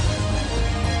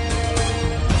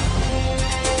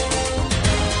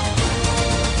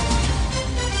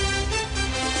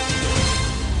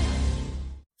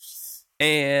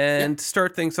 And to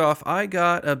start things off, I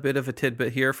got a bit of a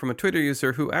tidbit here from a Twitter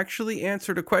user who actually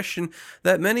answered a question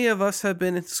that many of us have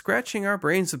been scratching our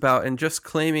brains about and just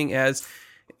claiming as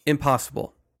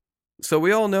impossible. So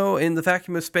we all know in the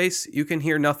vacuum of space, you can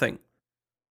hear nothing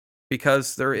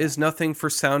because there is nothing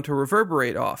for sound to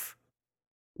reverberate off.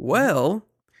 Well,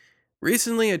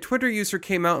 recently a Twitter user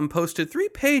came out and posted 3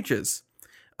 pages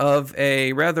of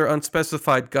a rather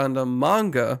unspecified Gundam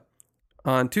manga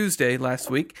on Tuesday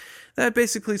last week that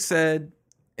basically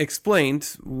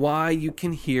explained why you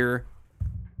can hear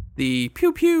the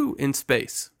pew pew in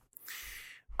space.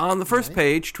 On the first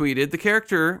page, tweeted,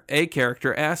 a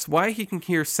character asks why he can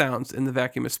hear sounds in the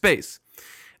vacuum of space.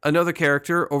 Another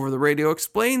character over the radio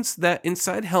explains that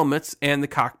inside helmets and the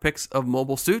cockpits of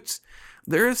mobile suits,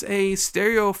 there is a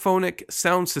stereophonic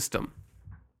sound system.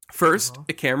 First,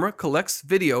 a camera collects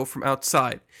video from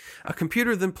outside. A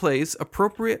computer then plays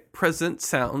appropriate present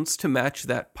sounds to match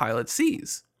that pilot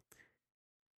sees.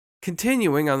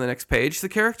 Continuing on the next page, the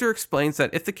character explains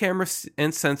that if the camera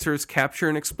and sensors capture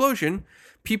an explosion,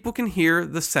 people can hear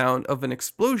the sound of an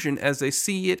explosion as they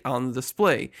see it on the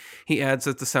display. He adds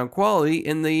that the sound quality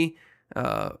in the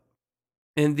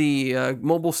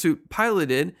mobile suit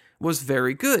piloted was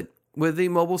very good, with the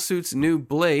mobile suit's new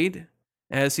blade,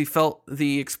 as he felt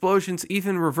the explosions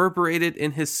even reverberated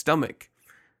in his stomach.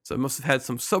 So it must have had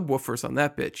some subwoofers on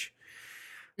that bitch.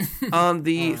 On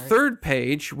the third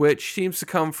page, which seems to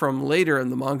come from later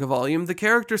in the manga volume, the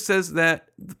character says that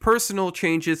the personal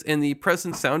changes in the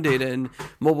present sound data in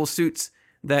mobile suits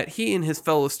that he and his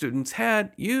fellow students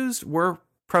had used were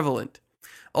prevalent.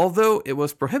 Although it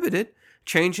was prohibited,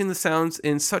 changing the sounds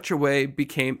in such a way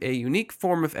became a unique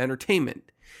form of entertainment.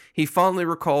 He fondly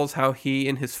recalls how he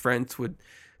and his friends would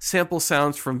sample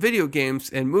sounds from video games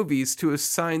and movies to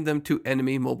assign them to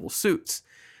enemy mobile suits.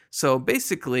 So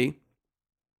basically,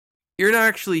 you're not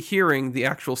actually hearing the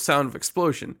actual sound of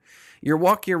explosion. You're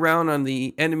walking around on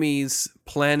the enemy's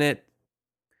planet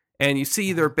and you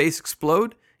see their base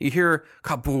explode. You hear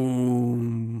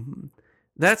kaboom.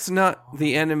 That's not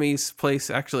the enemy's place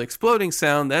actually exploding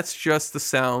sound. That's just the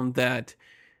sound that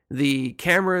the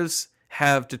cameras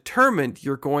have determined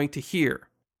you're going to hear.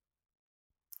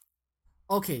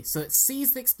 Okay, so it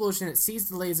sees the explosion, it sees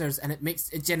the lasers, and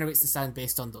it generates the sound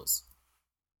based on those.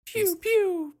 Pew,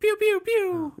 pew, pew, pew,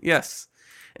 pew. Yes.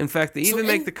 In fact, they even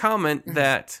make the comment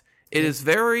that it is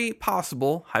very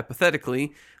possible,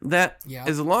 hypothetically, that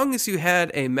as long as you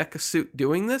had a mecha suit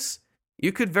doing this,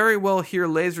 you could very well hear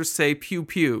lasers say pew,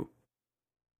 pew.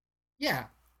 Yeah.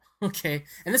 Okay.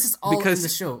 And this is all in the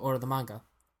show or the manga.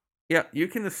 Yeah, you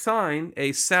can assign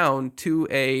a sound to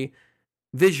a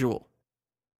visual.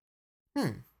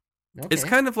 Okay. It's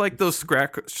kind of like those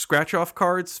scratch-off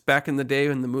cards back in the day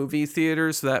in the movie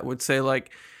theaters that would say like,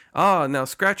 now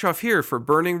scratch off here for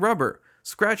burning rubber,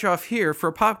 scratch off here for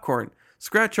popcorn,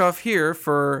 scratch off here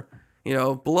for,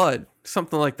 blood,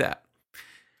 something like that.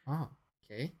 Oh,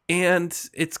 okay. And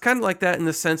it's kind of like that in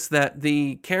the sense that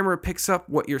the camera picks up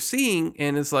what you're seeing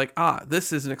and is like,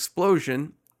 this is an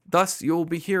explosion. Thus, you'll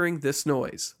be hearing this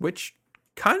noise, which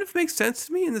kind of makes sense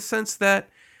to me in the sense that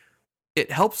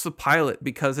it helps the pilot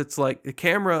because it's like the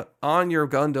camera on your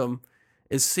Gundam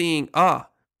is seeing,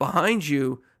 behind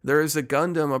you, there is a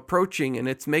Gundam approaching and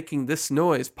it's making this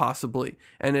noise possibly.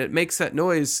 And it makes that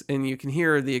noise and you can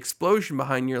hear the explosion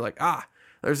behind you. You're like,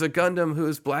 there's a Gundam who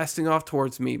is blasting off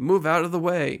towards me. Move out of the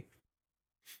way.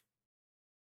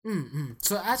 Mm-hmm.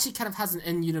 So it actually kind of has an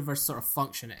in-universe sort of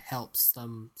function. It helps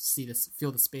them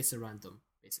feel the space around them,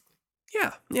 basically.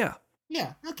 Yeah.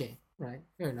 Yeah, okay. Right,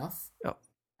 fair enough. Yep.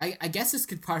 I guess this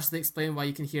could partially explain why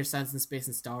you can hear sounds in space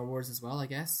in Star Wars as well, I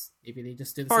guess. Maybe they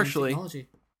just do the partially. same technology.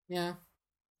 Yeah.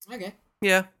 Okay.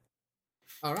 Yeah.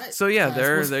 Alright. So yeah,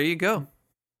 there you go.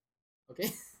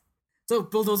 Okay. So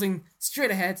bulldozing straight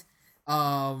ahead.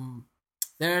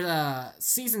 There's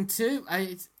season 2.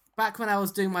 Back when I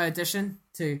was doing my audition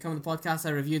to come on the podcast,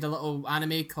 I reviewed a little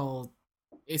anime called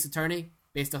Ace Attorney,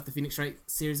 based off the Phoenix Wright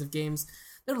series of games.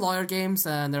 They're lawyer games,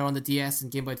 and they're on the DS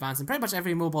and Game Boy Advance and pretty much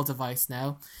every mobile device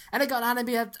now. And it got an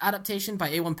anime adaptation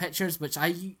by A1 Pictures, which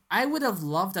I would have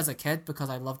loved as a kid because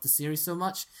I loved the series so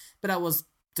much, but I was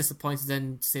disappointed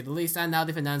in, to say the least. And now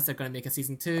they've announced they're going to make a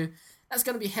season 2. That's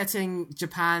going to be hitting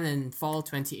Japan in fall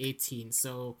 2018.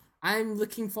 So I'm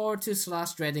looking forward to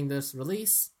 / dreading this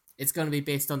release. It's going to be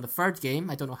based on the third game.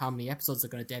 I don't know how many episodes they're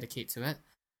going to dedicate to it.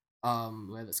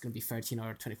 Whether it's going to be 13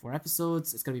 or 24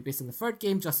 episodes. It's going to be based on the third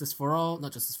game, Not Justice for All,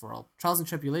 Trials and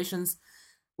Tribulations,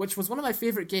 which was one of my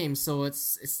favorite games, so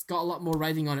it's got a lot more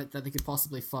writing on it that they could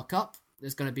possibly fuck up.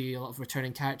 There's going to be a lot of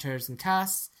returning characters and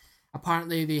casts.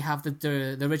 Apparently, they have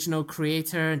the original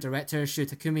creator and director, Shu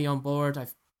Takumi, on board.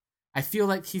 I feel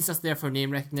like he's just there for name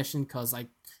recognition, because I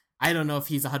don't know if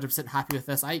he's 100% happy with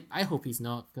this. I hope he's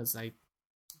not, because I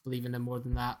believe in him more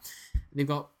than that. They've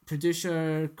got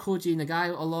producer Koji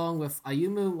Nagai along with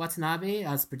Ayumu Watanabe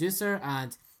as producer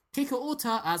and Keiko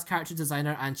Ota as character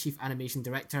designer and chief animation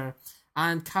director,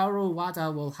 and Kaoru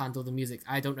Wada will handle the music.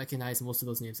 I don't recognize most of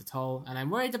those names at all, and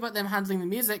I'm worried about them handling the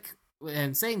music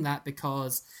and saying that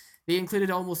because they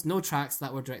included almost no tracks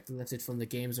that were directly lifted from the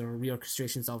games or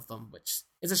reorchestrations of them, which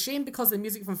is a shame because the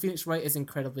music from Phoenix Wright is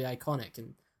incredibly iconic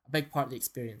and a big part of the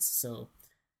experience. So,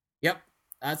 yep.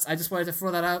 I just wanted to throw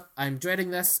that out. I'm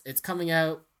dreading this. It's coming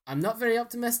out. I'm not very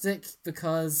optimistic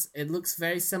because it looks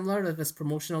very similar to this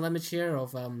promotional image here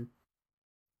of one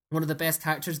of the best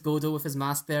characters, Godo, with his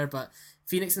mask there. But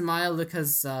Phoenix and Maya look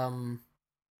as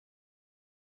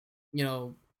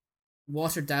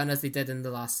watered down as they did in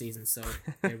the last season. So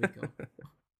there we go.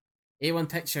 A1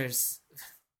 Pictures,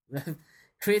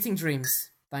 creating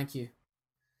dreams. Thank you.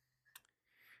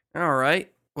 All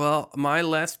right. Well, my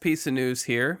last piece of news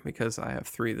here, because I have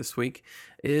 3 this week,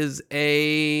 is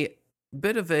a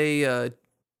bit of a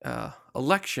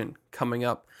election coming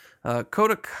up.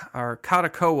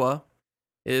 Kadokawa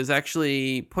is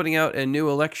actually putting out a new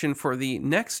election for the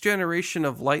next generation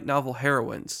of light novel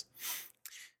heroines.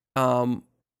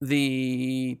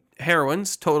 The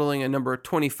heroines, totaling a number of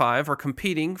 25, are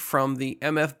competing from the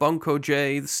MF Bunko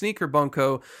J, the Sneaker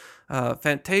Bunko,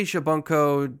 Fantasia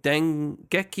Bunko,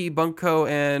 Dengeki Bunko,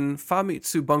 and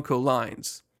Famitsu Bunko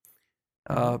lines.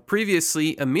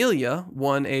 Previously, Amelia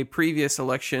won a previous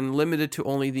election limited to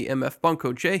only the MF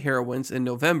Bunko J heroines in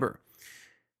November.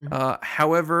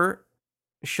 However,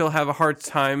 she'll have a hard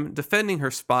time defending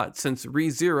her spot since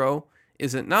ReZero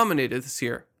isn't nominated this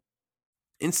year.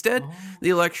 Instead, the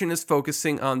election is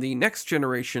focusing on the next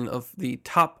generation of the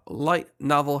top light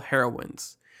novel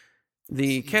heroines.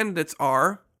 The candidates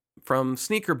are, from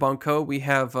Sneaker Bunko, we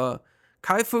have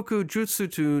Kaifuku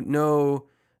Jutsu no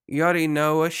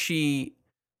Yarinawashi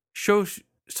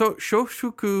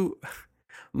Shoshuku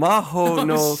Maho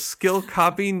no Skill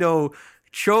Copy no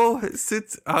Cho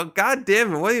Sits. Oh, god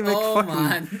damn it. What do you make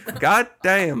Man. God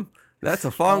damn. That's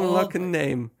a fun looking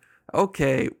name.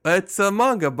 Okay, it's a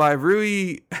manga by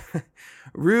Rui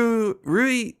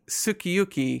Sukiyo,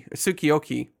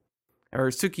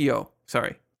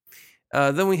 sorry.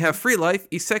 Then we have Free Life,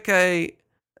 Isekai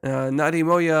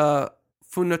Narimoya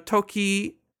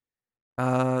Funatoki.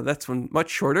 That's one much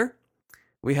shorter.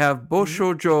 We have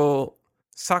Boshojo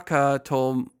Saka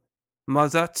to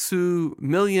Mazatsu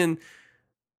Million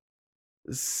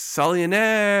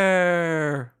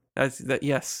Salionaire. That's that.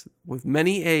 Yes, with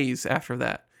many A's after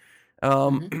that.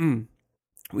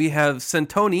 We have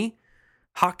Sentoni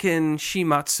Haken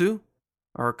Shimatsu.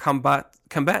 Our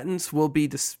combatants will be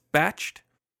dispatched.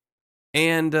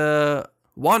 And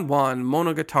Wan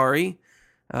Monogatari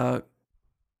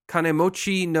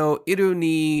kanemochi no iru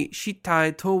ni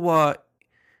shitai to wa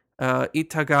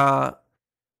itaga.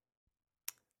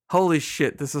 Holy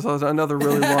shit, this is another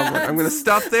really long one. I'm going to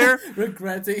stop there.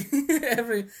 Regretting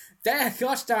every...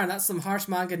 Gosh darn, that's some harsh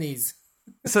manganese.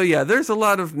 So yeah, there's a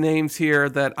lot of names here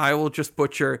that I will just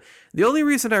butcher. The only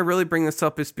reason I really bring this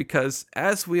up is because,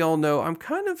 as we all know, I'm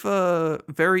kind of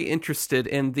very interested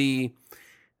in the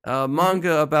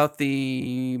manga about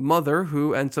the mother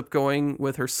who ends up going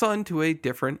with her son to a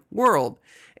different world.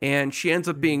 And she ends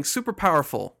up being super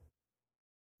powerful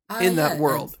in that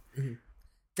world.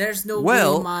 There's no way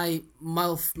my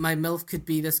MILF could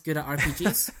be this good at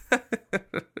RPGs.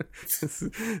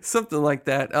 Something like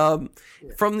that.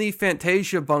 From the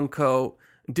Fantasia Bunko,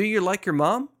 Do You Like Your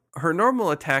Mom? Her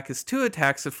normal attack is 2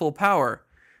 attacks at full power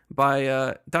by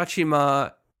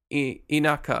Dachima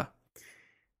Inaka.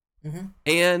 Mm-hmm.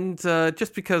 And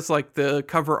just because like the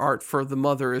cover art for the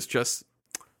mother is just...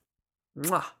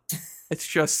 Mwah, it's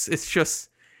just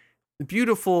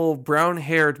beautiful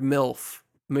brown-haired MILF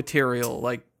material,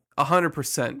 like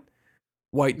 100%.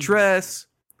 White dress,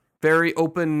 very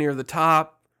open near the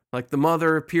top. Like the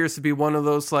mother appears to be one of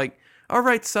those like, all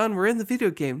right, son, we're in the video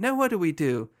game. Now what do we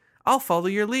do? I'll follow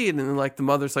your lead. And then like the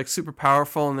mother's like super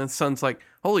powerful. And then the son's like,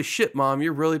 holy shit, mom,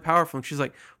 you're really powerful. And she's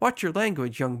like, watch your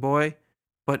language, young boy.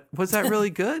 But was that really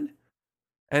good?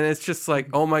 And it's just like,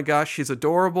 oh my gosh, she's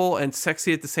adorable and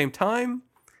sexy at the same time.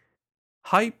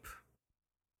 Hype.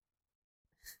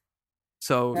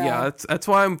 So yeah, that's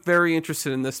why I'm very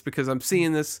interested in this, because I'm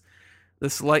seeing this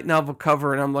light novel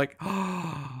cover and I'm like,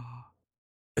 oh,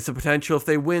 it's a potential. If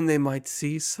they win, they might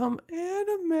see some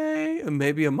anime and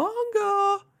maybe a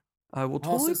manga. I will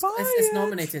totally buy it. It's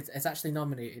nominated. It's actually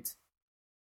nominated.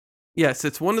 Yes,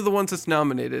 it's one of the ones that's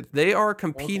nominated. They are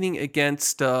competing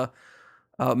against Mao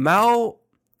Tobo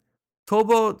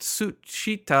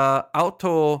Tsuchita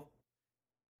Auto.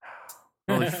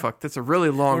 Holy fuck, that's a really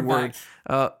long word.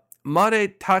 Mare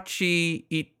Tachi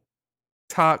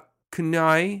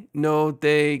Itakunai no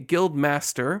de Guild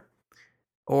Master,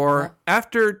 or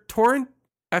after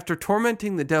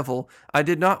tormenting the devil, I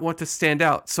did not want to stand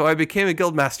out, so I became a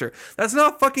guild master. That's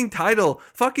not a fucking title.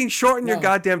 Fucking shorten your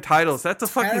goddamn titles. That's a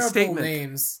fucking statement.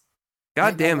 Names.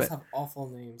 God damn it. Have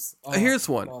awful names. Oh, here's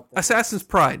one. Assassin's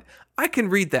Pride. I can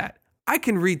read that.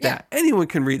 that. Anyone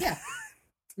can read that.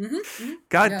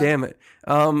 God damn it.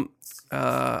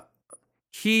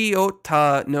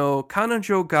 Hiyota no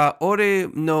kanajo ga ore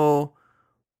no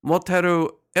moteru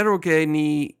eroge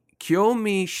ni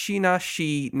kyomi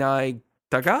shinashi nai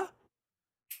daga?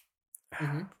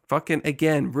 Fucking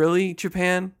again, really,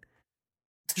 Japan?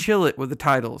 Chill it with the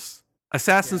titles.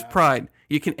 Assassin's Pride.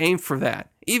 You can aim for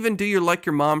that. Even Do You Like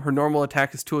Your Mom? Her normal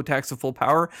attack is 2 attacks of full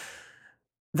power.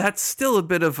 That's still a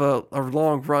bit of a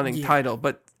long-running title,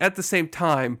 but at the same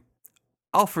time,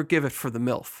 I'll forgive it for the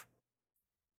MILF.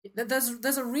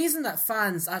 There's a reason that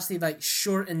fans actually like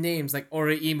shorten names like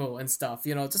Oreimo and stuff,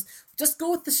 you know. Just go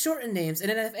with the shortened names,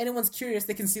 and then if anyone's curious,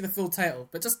 they can see the full title.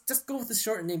 But just go with the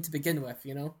shortened name to begin with,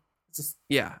 you know.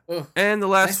 And the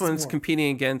last one's competing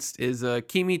against is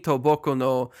Kimi to Boko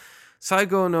no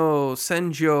Saigo no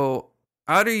Senjo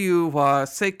Aryu wa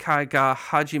Sekai ga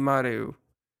Hajimaru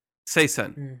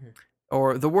Seisen,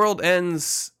 or The World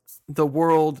Ends the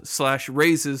World /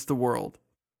 Raises the World.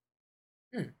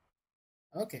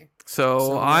 Okay.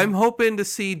 So I'm hoping to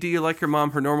see Do You Like Your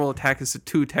Mom? Her normal attack is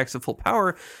 2 attacks of full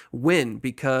power win,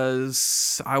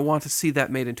 because I want to see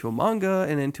that made into a manga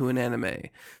and into an anime,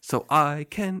 so I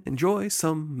can enjoy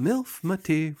some MILF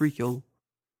material.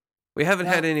 We haven't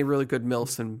had any really good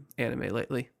MILFs in anime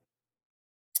lately.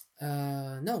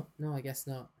 No, I guess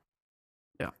not.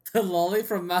 Yeah. The lolly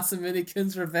from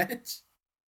Masamune-kun's Revenge.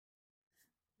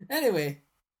 Anyway.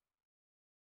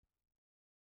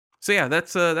 So yeah,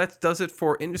 that does it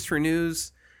for industry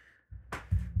news.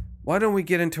 Why don't we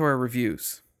get into our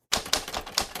reviews?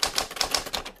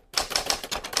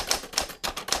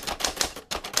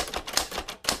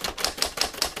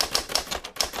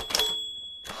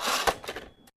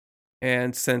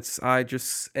 And since I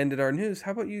just ended our news,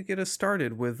 how about you get us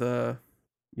started with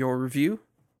your review?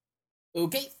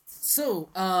 Okay, so,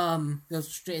 go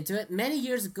straight into it. Many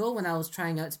years ago, when I was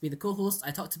trying out to be the co-host,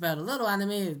 I talked about a little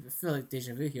anime, I feel like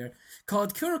deja vu here,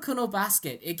 called Kuroko no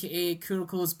Basket, aka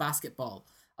Kuroko's Basketball,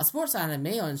 a sports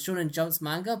anime on Shonen Jump's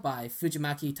manga by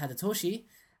Fujimaki Tadatoshi,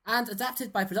 and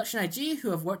adapted by Production IG,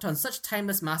 who have worked on such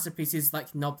timeless masterpieces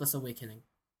like Noblesse Awakening.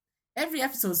 Every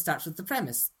episode starts with the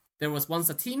premise. There was once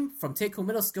a team from Teiko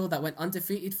Middle School that went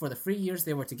undefeated for the 3 years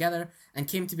they were together, and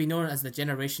came to be known as the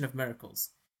Generation of Miracles.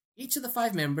 Each of the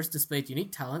 5 members displayed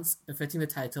unique talents befitting the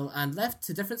title and left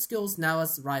to different schools now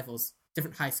as rivals,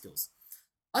 different high schools.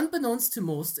 Unbeknownst to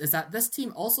most is that this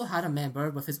team also had a member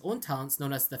with his own talents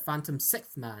known as the Phantom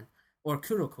Sixth Man, or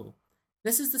Kuroko.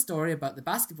 This is the story about the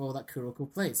basketball that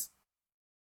Kuroko plays.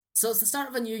 So it's the start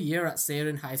of a new year at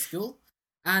Seirin High School,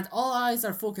 and all eyes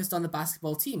are focused on the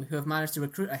basketball team, who have managed to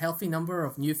recruit a healthy number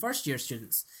of new first-year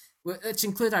students, which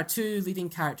include our two leading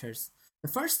characters. The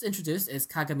first introduced is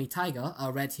Kagami Taiga,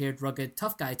 a red-haired, rugged,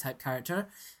 tough guy type character,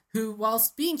 who,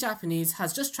 whilst being Japanese,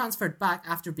 has just transferred back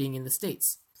after being in the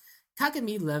States.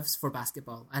 Kagami lives for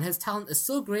basketball, and his talent is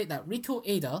so great that Riko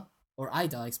Ada, or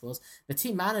Ida, I suppose, the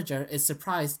team manager, is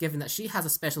surprised given that she has a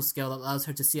special skill that allows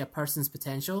her to see a person's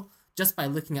potential just by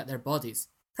looking at their bodies,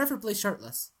 preferably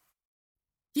shirtless.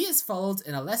 He is followed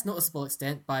in a less noticeable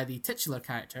extent by the titular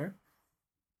character,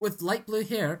 with light blue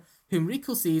hair, whom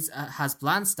Riko sees has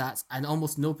bland stats and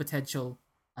almost no potential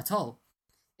at all.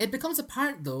 It becomes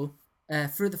apparent, though,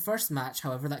 through the first match,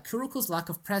 however, that Kuroko's lack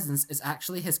of presence is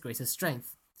actually his greatest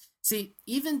strength. See,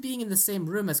 even being in the same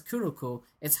room as Kuroko,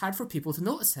 it's hard for people to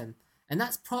notice him, and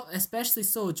that's especially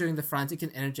so during the frantic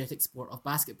and energetic sport of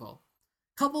basketball.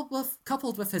 Coupled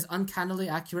with his uncannily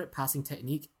accurate passing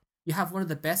technique, you have one of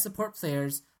the best support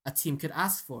players a team could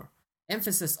ask for.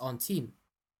 Emphasis on team.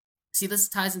 See, this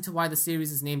ties into why the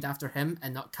series is named after him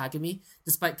and not Kagami,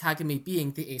 despite Kagami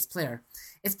being the ace player.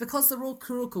 It's because the role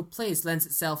Kuroko plays lends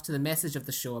itself to the message of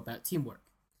the show about teamwork.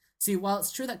 See, while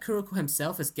it's true that Kuroko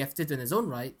himself is gifted in his own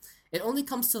right, it only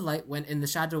comes to light when in the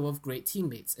shadow of great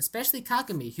teammates, especially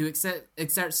Kagami, who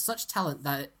exerts such talent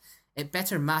that it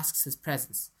better masks his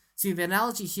presence. See, the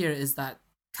analogy here is that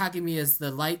Kagami is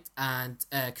the light and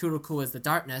Kuroko is the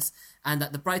darkness, and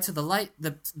that the brighter the light,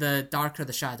 the darker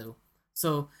the shadow.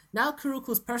 So now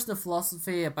Kuroko's personal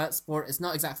philosophy about sport is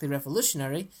not exactly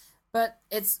revolutionary, but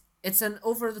it's an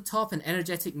over-the-top and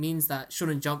energetic means that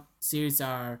Shonen Jump series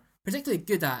are particularly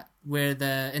good at, where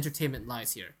the entertainment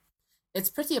lies here.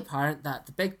 It's pretty apparent that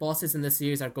the big bosses in this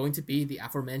series are going to be the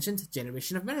aforementioned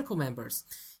Generation of Miracle members.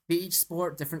 They each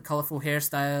sport different colourful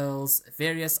hairstyles,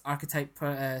 various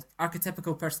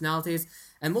archetypical personalities,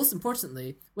 and most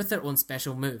importantly, with their own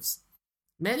special moves.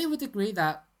 Many would agree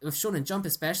that, with Shonen Jump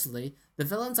especially, the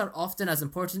villains are often as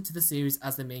important to the series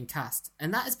as the main cast,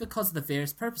 and that is because of the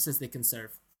various purposes they can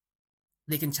serve.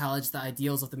 They can challenge the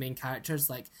ideals of the main characters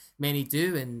like many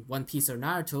do in One Piece or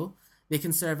Naruto. They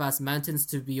can serve as mountains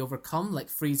to be overcome like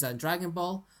Frieza and Dragon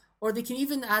Ball, or they can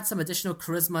even add some additional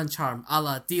charisma and charm a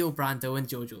la Dio Brando and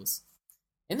JoJo's.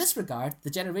 In this regard, the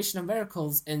Generation of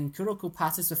Miracles in Kuroko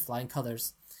passes with flying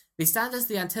colours. They stand as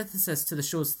the antithesis to the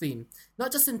show's theme,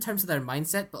 not just in terms of their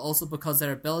mindset, but also because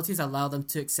their abilities allow them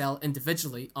to excel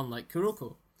individually, unlike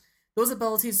Kuroko. Those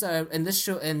abilities are in this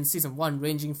show in Season 1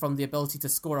 ranging from the ability to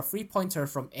score a free-pointer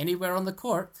from anywhere on the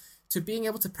court, to being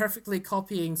able to perfectly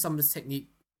copying someone's technique,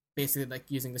 basically like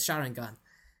using the Sharingan.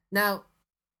 Now,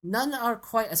 none are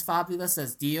quite as fabulous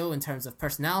as Dio in terms of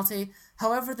personality,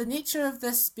 however the nature of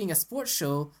this being a sports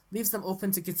show leaves them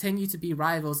open to continue to be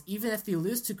rivals even if they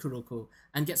lose to Kuroko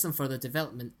and get some further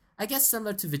development, I guess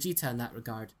similar to Vegeta in that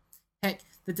regard. Heck,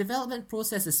 the development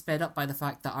process is sped up by the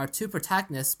fact that our two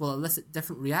protagonists will elicit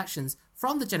different reactions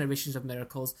from the Generations of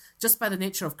Miracles just by the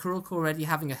nature of Kuroko already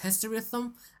having a history with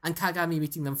them and Kagami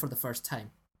meeting them for the first time.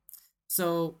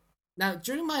 So, now,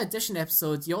 during my audition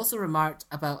episode, you also remarked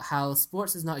about how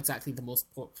sports is not exactly the most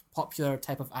popular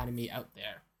type of anime out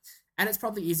there. And it's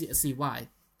probably easy to see why.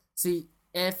 See,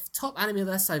 if top anime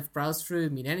lists I've browsed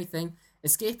through mean anything,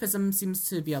 escapism seems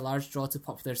to be a large draw to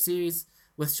popular series,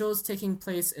 with shows taking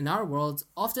place in our world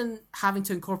often having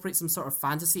to incorporate some sort of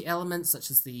fantasy element, such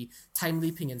as the time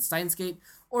leaping in Steins Gate,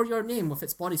 or Your Name with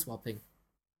its body swapping.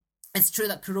 It's true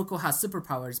that Kuroko has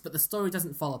superpowers, but the story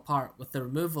doesn't fall apart with the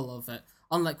removal of it,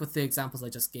 unlike with the examples I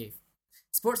just gave.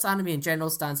 Sports anime in general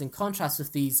stands in contrast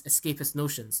with these escapist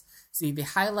notions. See, they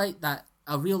highlight that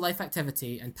a real-life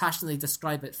activity and passionately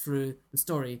describe it through the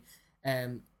story,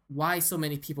 why so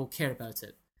many people care about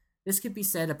it. This could be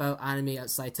said about anime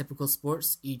outside typical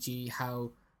sports, e.g.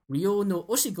 how Ryo no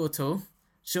Oshigoto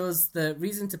shows the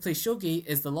reason to play shogi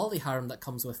is the lolly harem that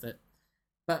comes with it.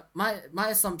 But my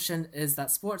assumption is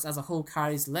that sports as a whole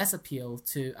carries less appeal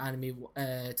to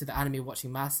the anime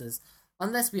watching masses,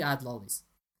 unless we add lollies.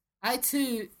 I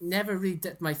too never really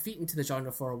dipped my feet into the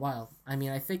genre for a while. I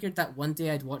mean, I figured that one day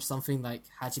I'd watch something like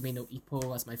Hajime no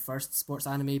Ippo as my first sports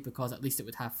anime because at least it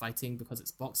would have fighting because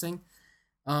it's boxing.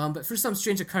 But through some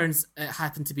strange occurrence, it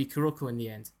happened to be Kuroko in the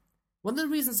end. One of the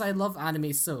reasons I love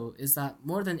anime so is that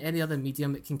more than any other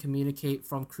medium, it can communicate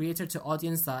from creator to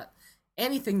audience that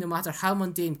anything, no matter how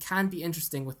mundane, can be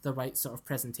interesting with the right sort of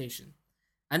presentation.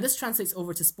 And this translates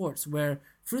over to sports, where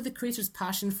through the creator's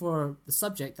passion for the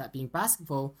subject, that being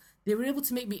basketball, they were able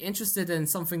to make me interested in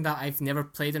something that I've never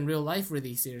played in real life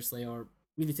really seriously or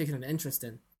really taken an interest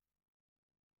in.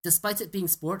 Despite it being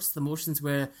sports, the motions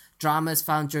where drama is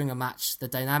found during a match, the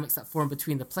dynamics that form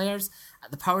between the players,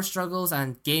 the power struggles,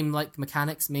 and game like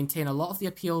mechanics maintain a lot of the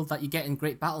appeal that you get in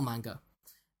great battle manga.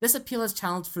 This appeal is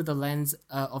channeled through the lens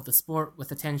of the sport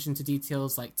with attention to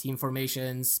details like team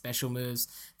formations, special moves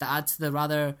that add to the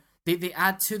rather they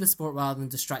add to the sport rather than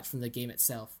distract from the game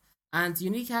itself. And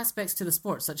unique aspects to the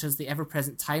sport, such as the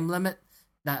ever-present time limit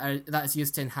that is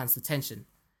used to enhance the tension.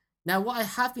 Now, what I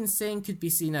have been saying could be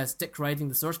seen as dick riding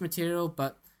the source material,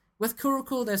 but with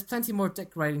Kuroko, there's plenty more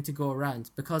dick riding to go around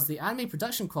because the anime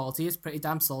production quality is pretty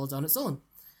damn solid on its own.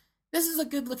 This is a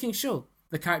good-looking show.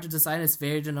 The character design is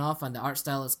varied enough, and the art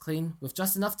style is clean, with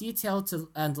just enough detail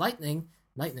and lighting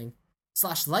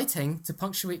to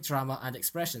punctuate drama and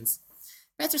expressions.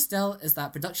 Better still is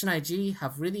that Production IG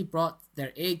have really brought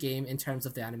their A game in terms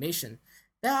of the animation.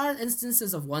 There are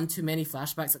instances of one too many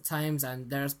flashbacks at times, and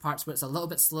there's parts where it's a little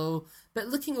bit slow, but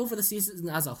looking over the season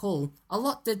as a whole, a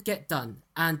lot did get done,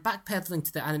 and backpedaling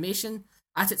to the animation,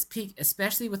 at its peak,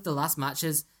 especially with the last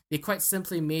matches, they quite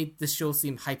simply made the show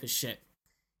seem hype as shit.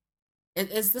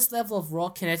 It is this level of raw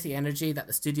kinetic energy that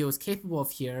the studio is capable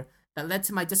of here that led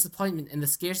to my disappointment in the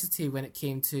scarcity when it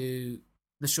came to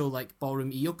the show like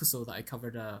Ballroom Iyokuso that I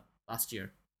covered last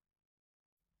year.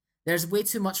 There's way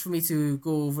too much for me to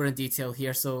go over in detail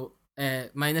here, so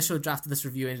my initial draft of this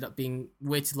review ended up being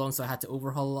way too long, so I had to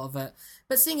overhaul a lot of it.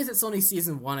 But seeing as it's only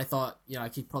season 1, I thought, I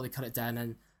could probably cut it down,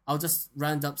 and I'll just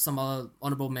round up some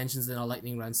honorable mentions in our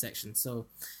lightning round section. So,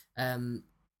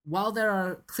 while there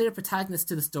are clear protagonists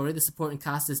to the story, the supporting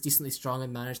cast is decently strong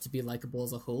and managed to be likable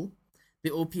as a whole.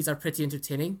 The OPs are pretty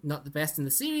entertaining, not the best in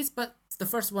the series, but the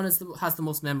first one has the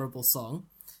most memorable song.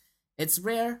 It's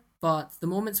rare, but the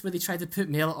moments where they try to put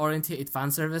male-orientated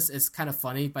fan service is kind of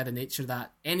funny by the nature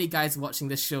that any guys watching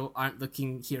this show aren't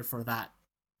looking here for that.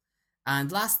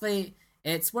 And lastly,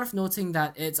 it's worth noting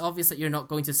that it's obvious that you're not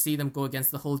going to see them go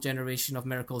against the whole generation of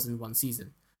miracles in one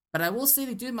season. But I will say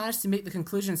they do manage to make the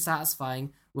conclusion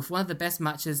satisfying with one of the best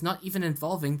matches not even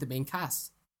involving the main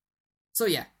cast. So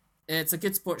yeah, it's a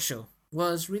good sports show. It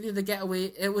was really the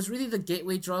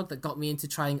gateway drug that got me into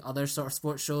trying other sort of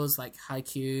sports shows like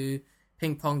Haikyuu,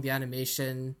 Ping Pong the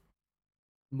Animation,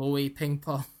 Moe Ping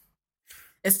Pong.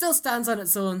 It still stands on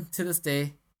its own to this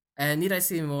day, and need I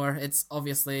say more, it's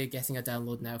obviously getting a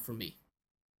download now for me.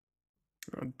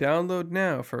 Download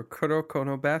now for Kuroko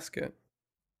no Basket.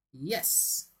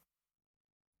 Yes.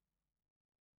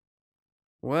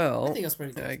 Well, I think that's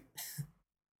pretty good. I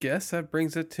guess that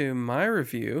brings it to my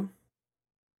review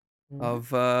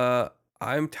of,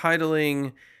 I'm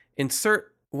titling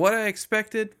Insert What I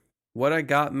Expected, What I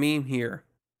Got meme here.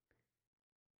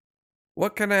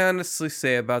 What can I honestly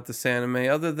say about this anime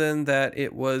other than that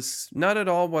it was not at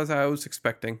all what I was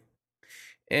expecting?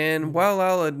 And while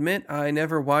I'll admit I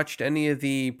never watched any of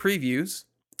the previews,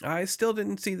 I still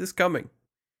didn't see this coming.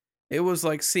 It was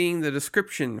like seeing the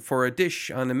description for a dish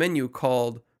on a menu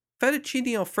called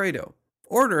Fettuccine Alfredo,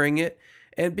 ordering it,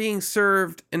 and being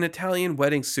served an Italian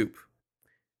wedding soup.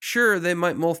 Sure, they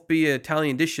might both be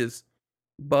Italian dishes,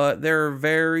 but they're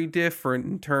very different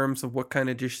in terms of what kind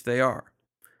of dish they are.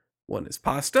 One is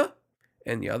pasta,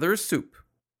 and the other is soup.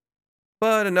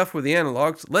 But enough with the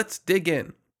analogs, let's dig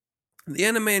in. The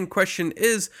anime in question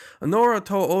is Nora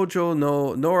to Ojo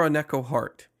no Noraneko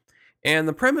Heart. And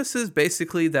the premise is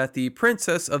basically that the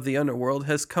princess of the underworld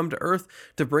has come to Earth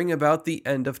to bring about the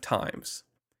end of times.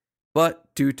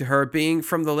 But due to her being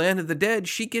from the land of the dead,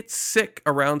 she gets sick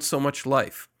around so much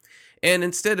life. And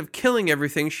instead of killing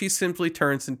everything, she simply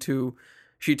turns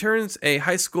a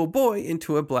high school boy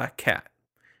into a black cat.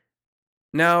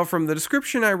 Now, from the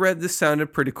description I read, this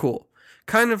sounded pretty cool.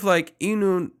 Kind of like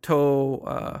Inu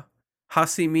to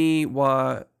Hasimi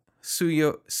wa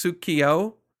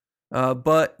Tsukiyao,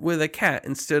 but with a cat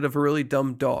instead of a really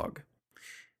dumb dog.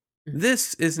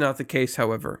 This is not the case,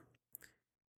 however.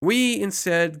 We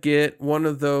instead get one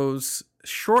of those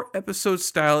short episode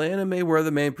style anime where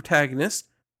the main protagonist,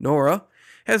 Nora,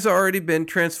 has already been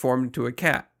transformed into a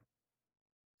cat.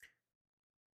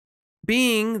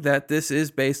 Being that this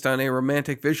is based on a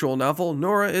romantic visual novel,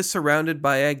 Nora is surrounded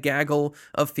by a gaggle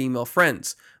of female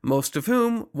friends, most of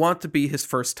whom want to be his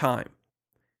first time.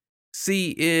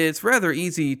 See, it's rather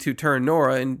easy to turn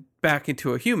Nora back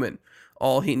into a human.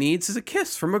 All he needs is a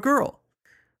kiss from a girl.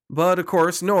 But of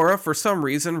course, Nora, for some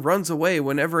reason, runs away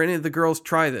whenever any of the girls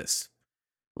try this.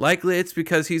 Likely it's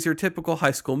because he's your typical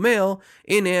high school male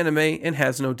in anime and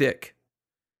has no dick.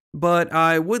 But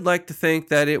I would like to think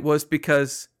that it was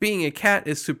because being a cat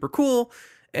is super cool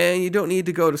and you don't need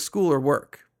to go to school or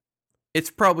work. It's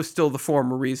probably still the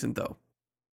former reason, though.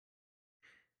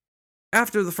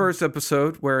 After the first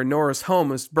episode, where Nora's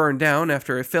home is burned down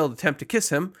after a failed attempt to kiss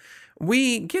him,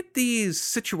 we get these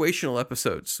situational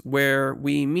episodes where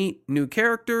we meet new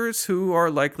characters who are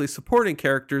likely supporting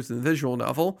characters in the visual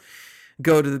novel,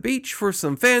 go to the beach for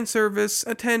some fan service,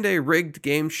 attend a rigged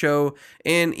game show,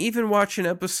 and even watch an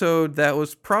episode that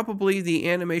was probably the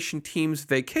animation team's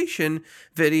vacation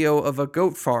video of a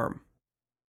goat farm.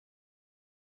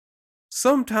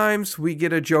 Sometimes we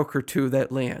get a joke or two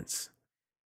that lands.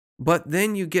 But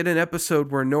then you get an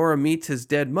episode where Nora meets his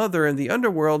dead mother in the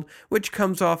underworld, which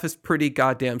comes off as pretty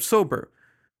goddamn sober.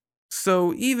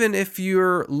 So even if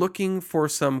you're looking for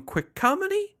some quick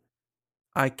comedy,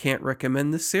 I can't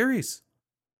recommend this series.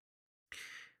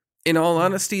 In all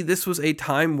honesty, this was a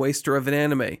time waster of an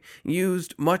anime,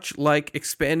 used much like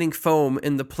expanding foam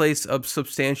in the place of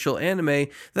substantial anime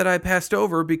that I passed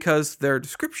over because their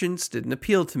descriptions didn't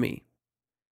appeal to me.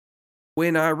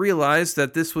 When I realized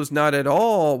that this was not at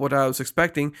all what I was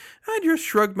expecting, I just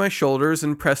shrugged my shoulders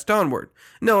and pressed onward,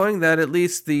 knowing that at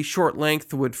least the short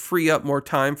length would free up more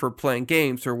time for playing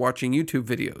games or watching YouTube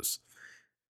videos.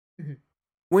 Mm-hmm.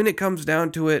 When it comes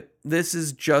down to it, this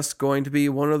is just going to be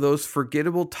one of those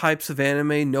forgettable types of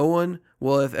anime no one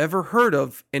will have ever heard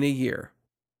of in a year.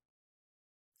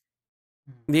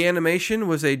 The animation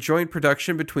was a joint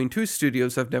production between two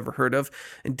studios I've never heard of,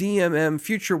 DMM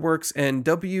Futureworks and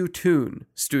W-Toon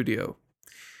Studio.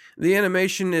 The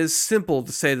animation is simple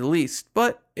to say the least,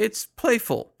 but it's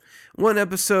playful. One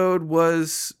episode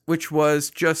which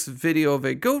was just video of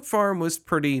a goat farm, was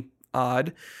pretty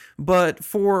odd, but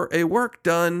for a work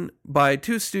done by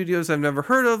two studios I've never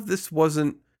heard of, this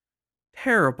wasn't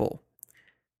terrible.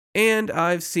 And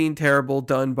I've seen terrible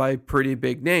done by pretty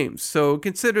big names, so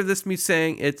consider this me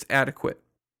saying it's adequate.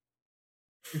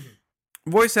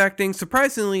 Voice acting,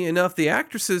 surprisingly enough, the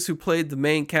actresses who played the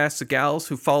main cast of gals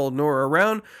who followed Nora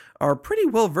around are pretty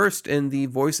well versed in the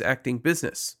voice acting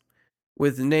business,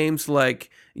 with names like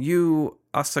Yu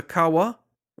Asakawa,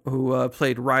 who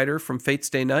played Ryder from Fate's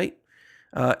Day Night,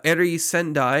 Eri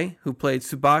Sendai, who played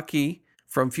Tsubaki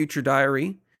from Future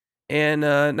Diary, and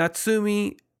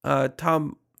Natsumi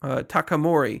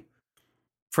Takamori,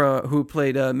 who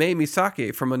played Mei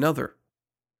Misake from Another.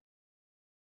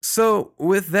 So,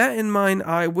 with that in mind,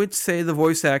 I would say the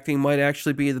voice acting might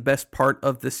actually be the best part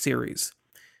of this series.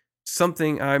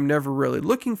 Something I'm never really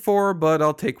looking for, but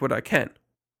I'll take what I can.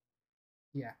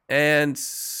 Yeah. And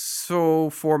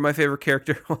so, for my favorite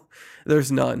character,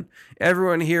 there's none.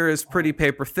 Everyone here is pretty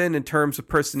paper thin in terms of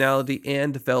personality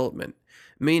and development,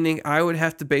 meaning I would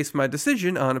have to base my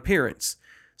decision on appearance.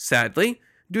 Sadly,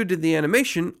 due to the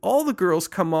animation, all the girls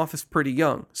come off as pretty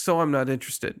young, so I'm not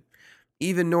interested.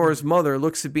 Even Nora's mother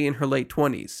looks to be in her late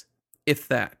 20s, if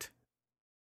that.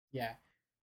 Yeah.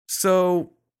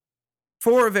 So,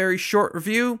 for a very short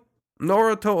review,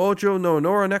 Nora to Ojo no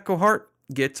Noraneko Heart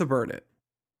gets a burn it.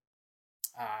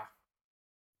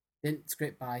 Didn't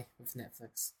scrape by with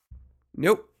Netflix.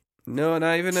 Nope. No,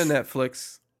 not even a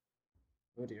Netflix.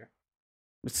 Oh dear.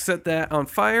 Let's set that on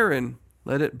fire and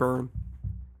let it burn.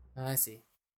 I see.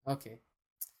 Okay.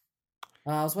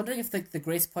 I was wondering if the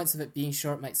grace points of it being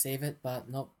short might save it, but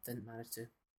nope, didn't manage to.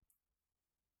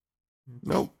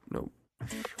 Okay. Nope.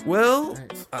 Well,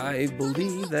 Right. I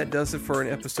believe that does it for an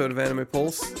episode of Anime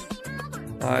Pulse.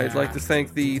 I'd like to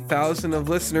thank the 1,000 of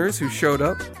listeners who showed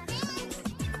up.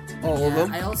 All of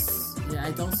them.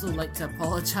 I'd also like to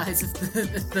apologize if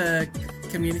the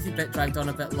community bit dragged on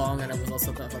a bit long and it was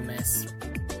also a bit of a mess.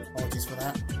 Apologies for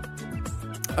that.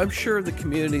 I'm sure the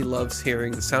community loves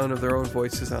hearing the sound of their own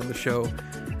voices on the show,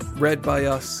 read by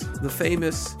us, the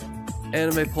famous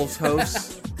Anime Pulse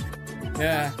hosts.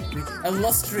 Yeah,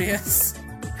 illustrious.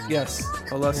 Yes,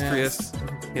 illustrious.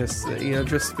 Yes,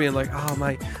 just being like, oh,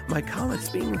 my comment's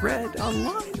being read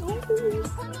online. Oh.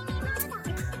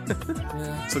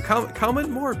 Yeah. So comment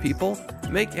more, people.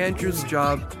 Make Andrew's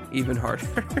job even harder.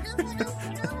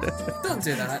 Don't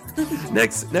do that.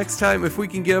 Next time, if we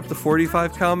can get up to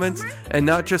 45 comments, and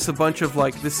not just a bunch of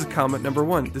like, this is comment number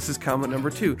 1, this is comment number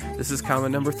 2, this is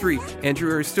comment number 3.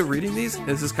 Andrew, are you still reading these?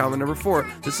 This is comment number 4,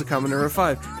 this is comment number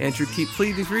 5. Andrew,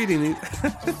 please reading these.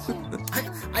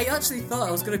 I actually thought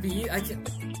I was going to be...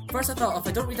 First I thought, if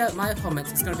I don't read out my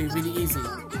comments, it's going to be really easy.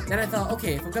 Then I thought,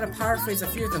 okay, if I'm going to paraphrase a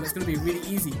few of them, it's going to be really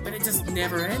easy. But it just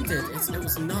never ended. It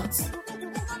was nuts.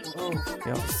 Oh.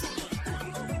 Yep.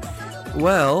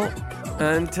 Well,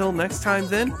 until next time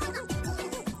then,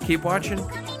 keep watching,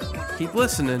 keep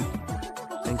listening,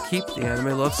 and keep the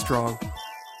anime love strong.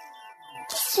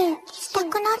 キスした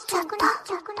くなっちゃった。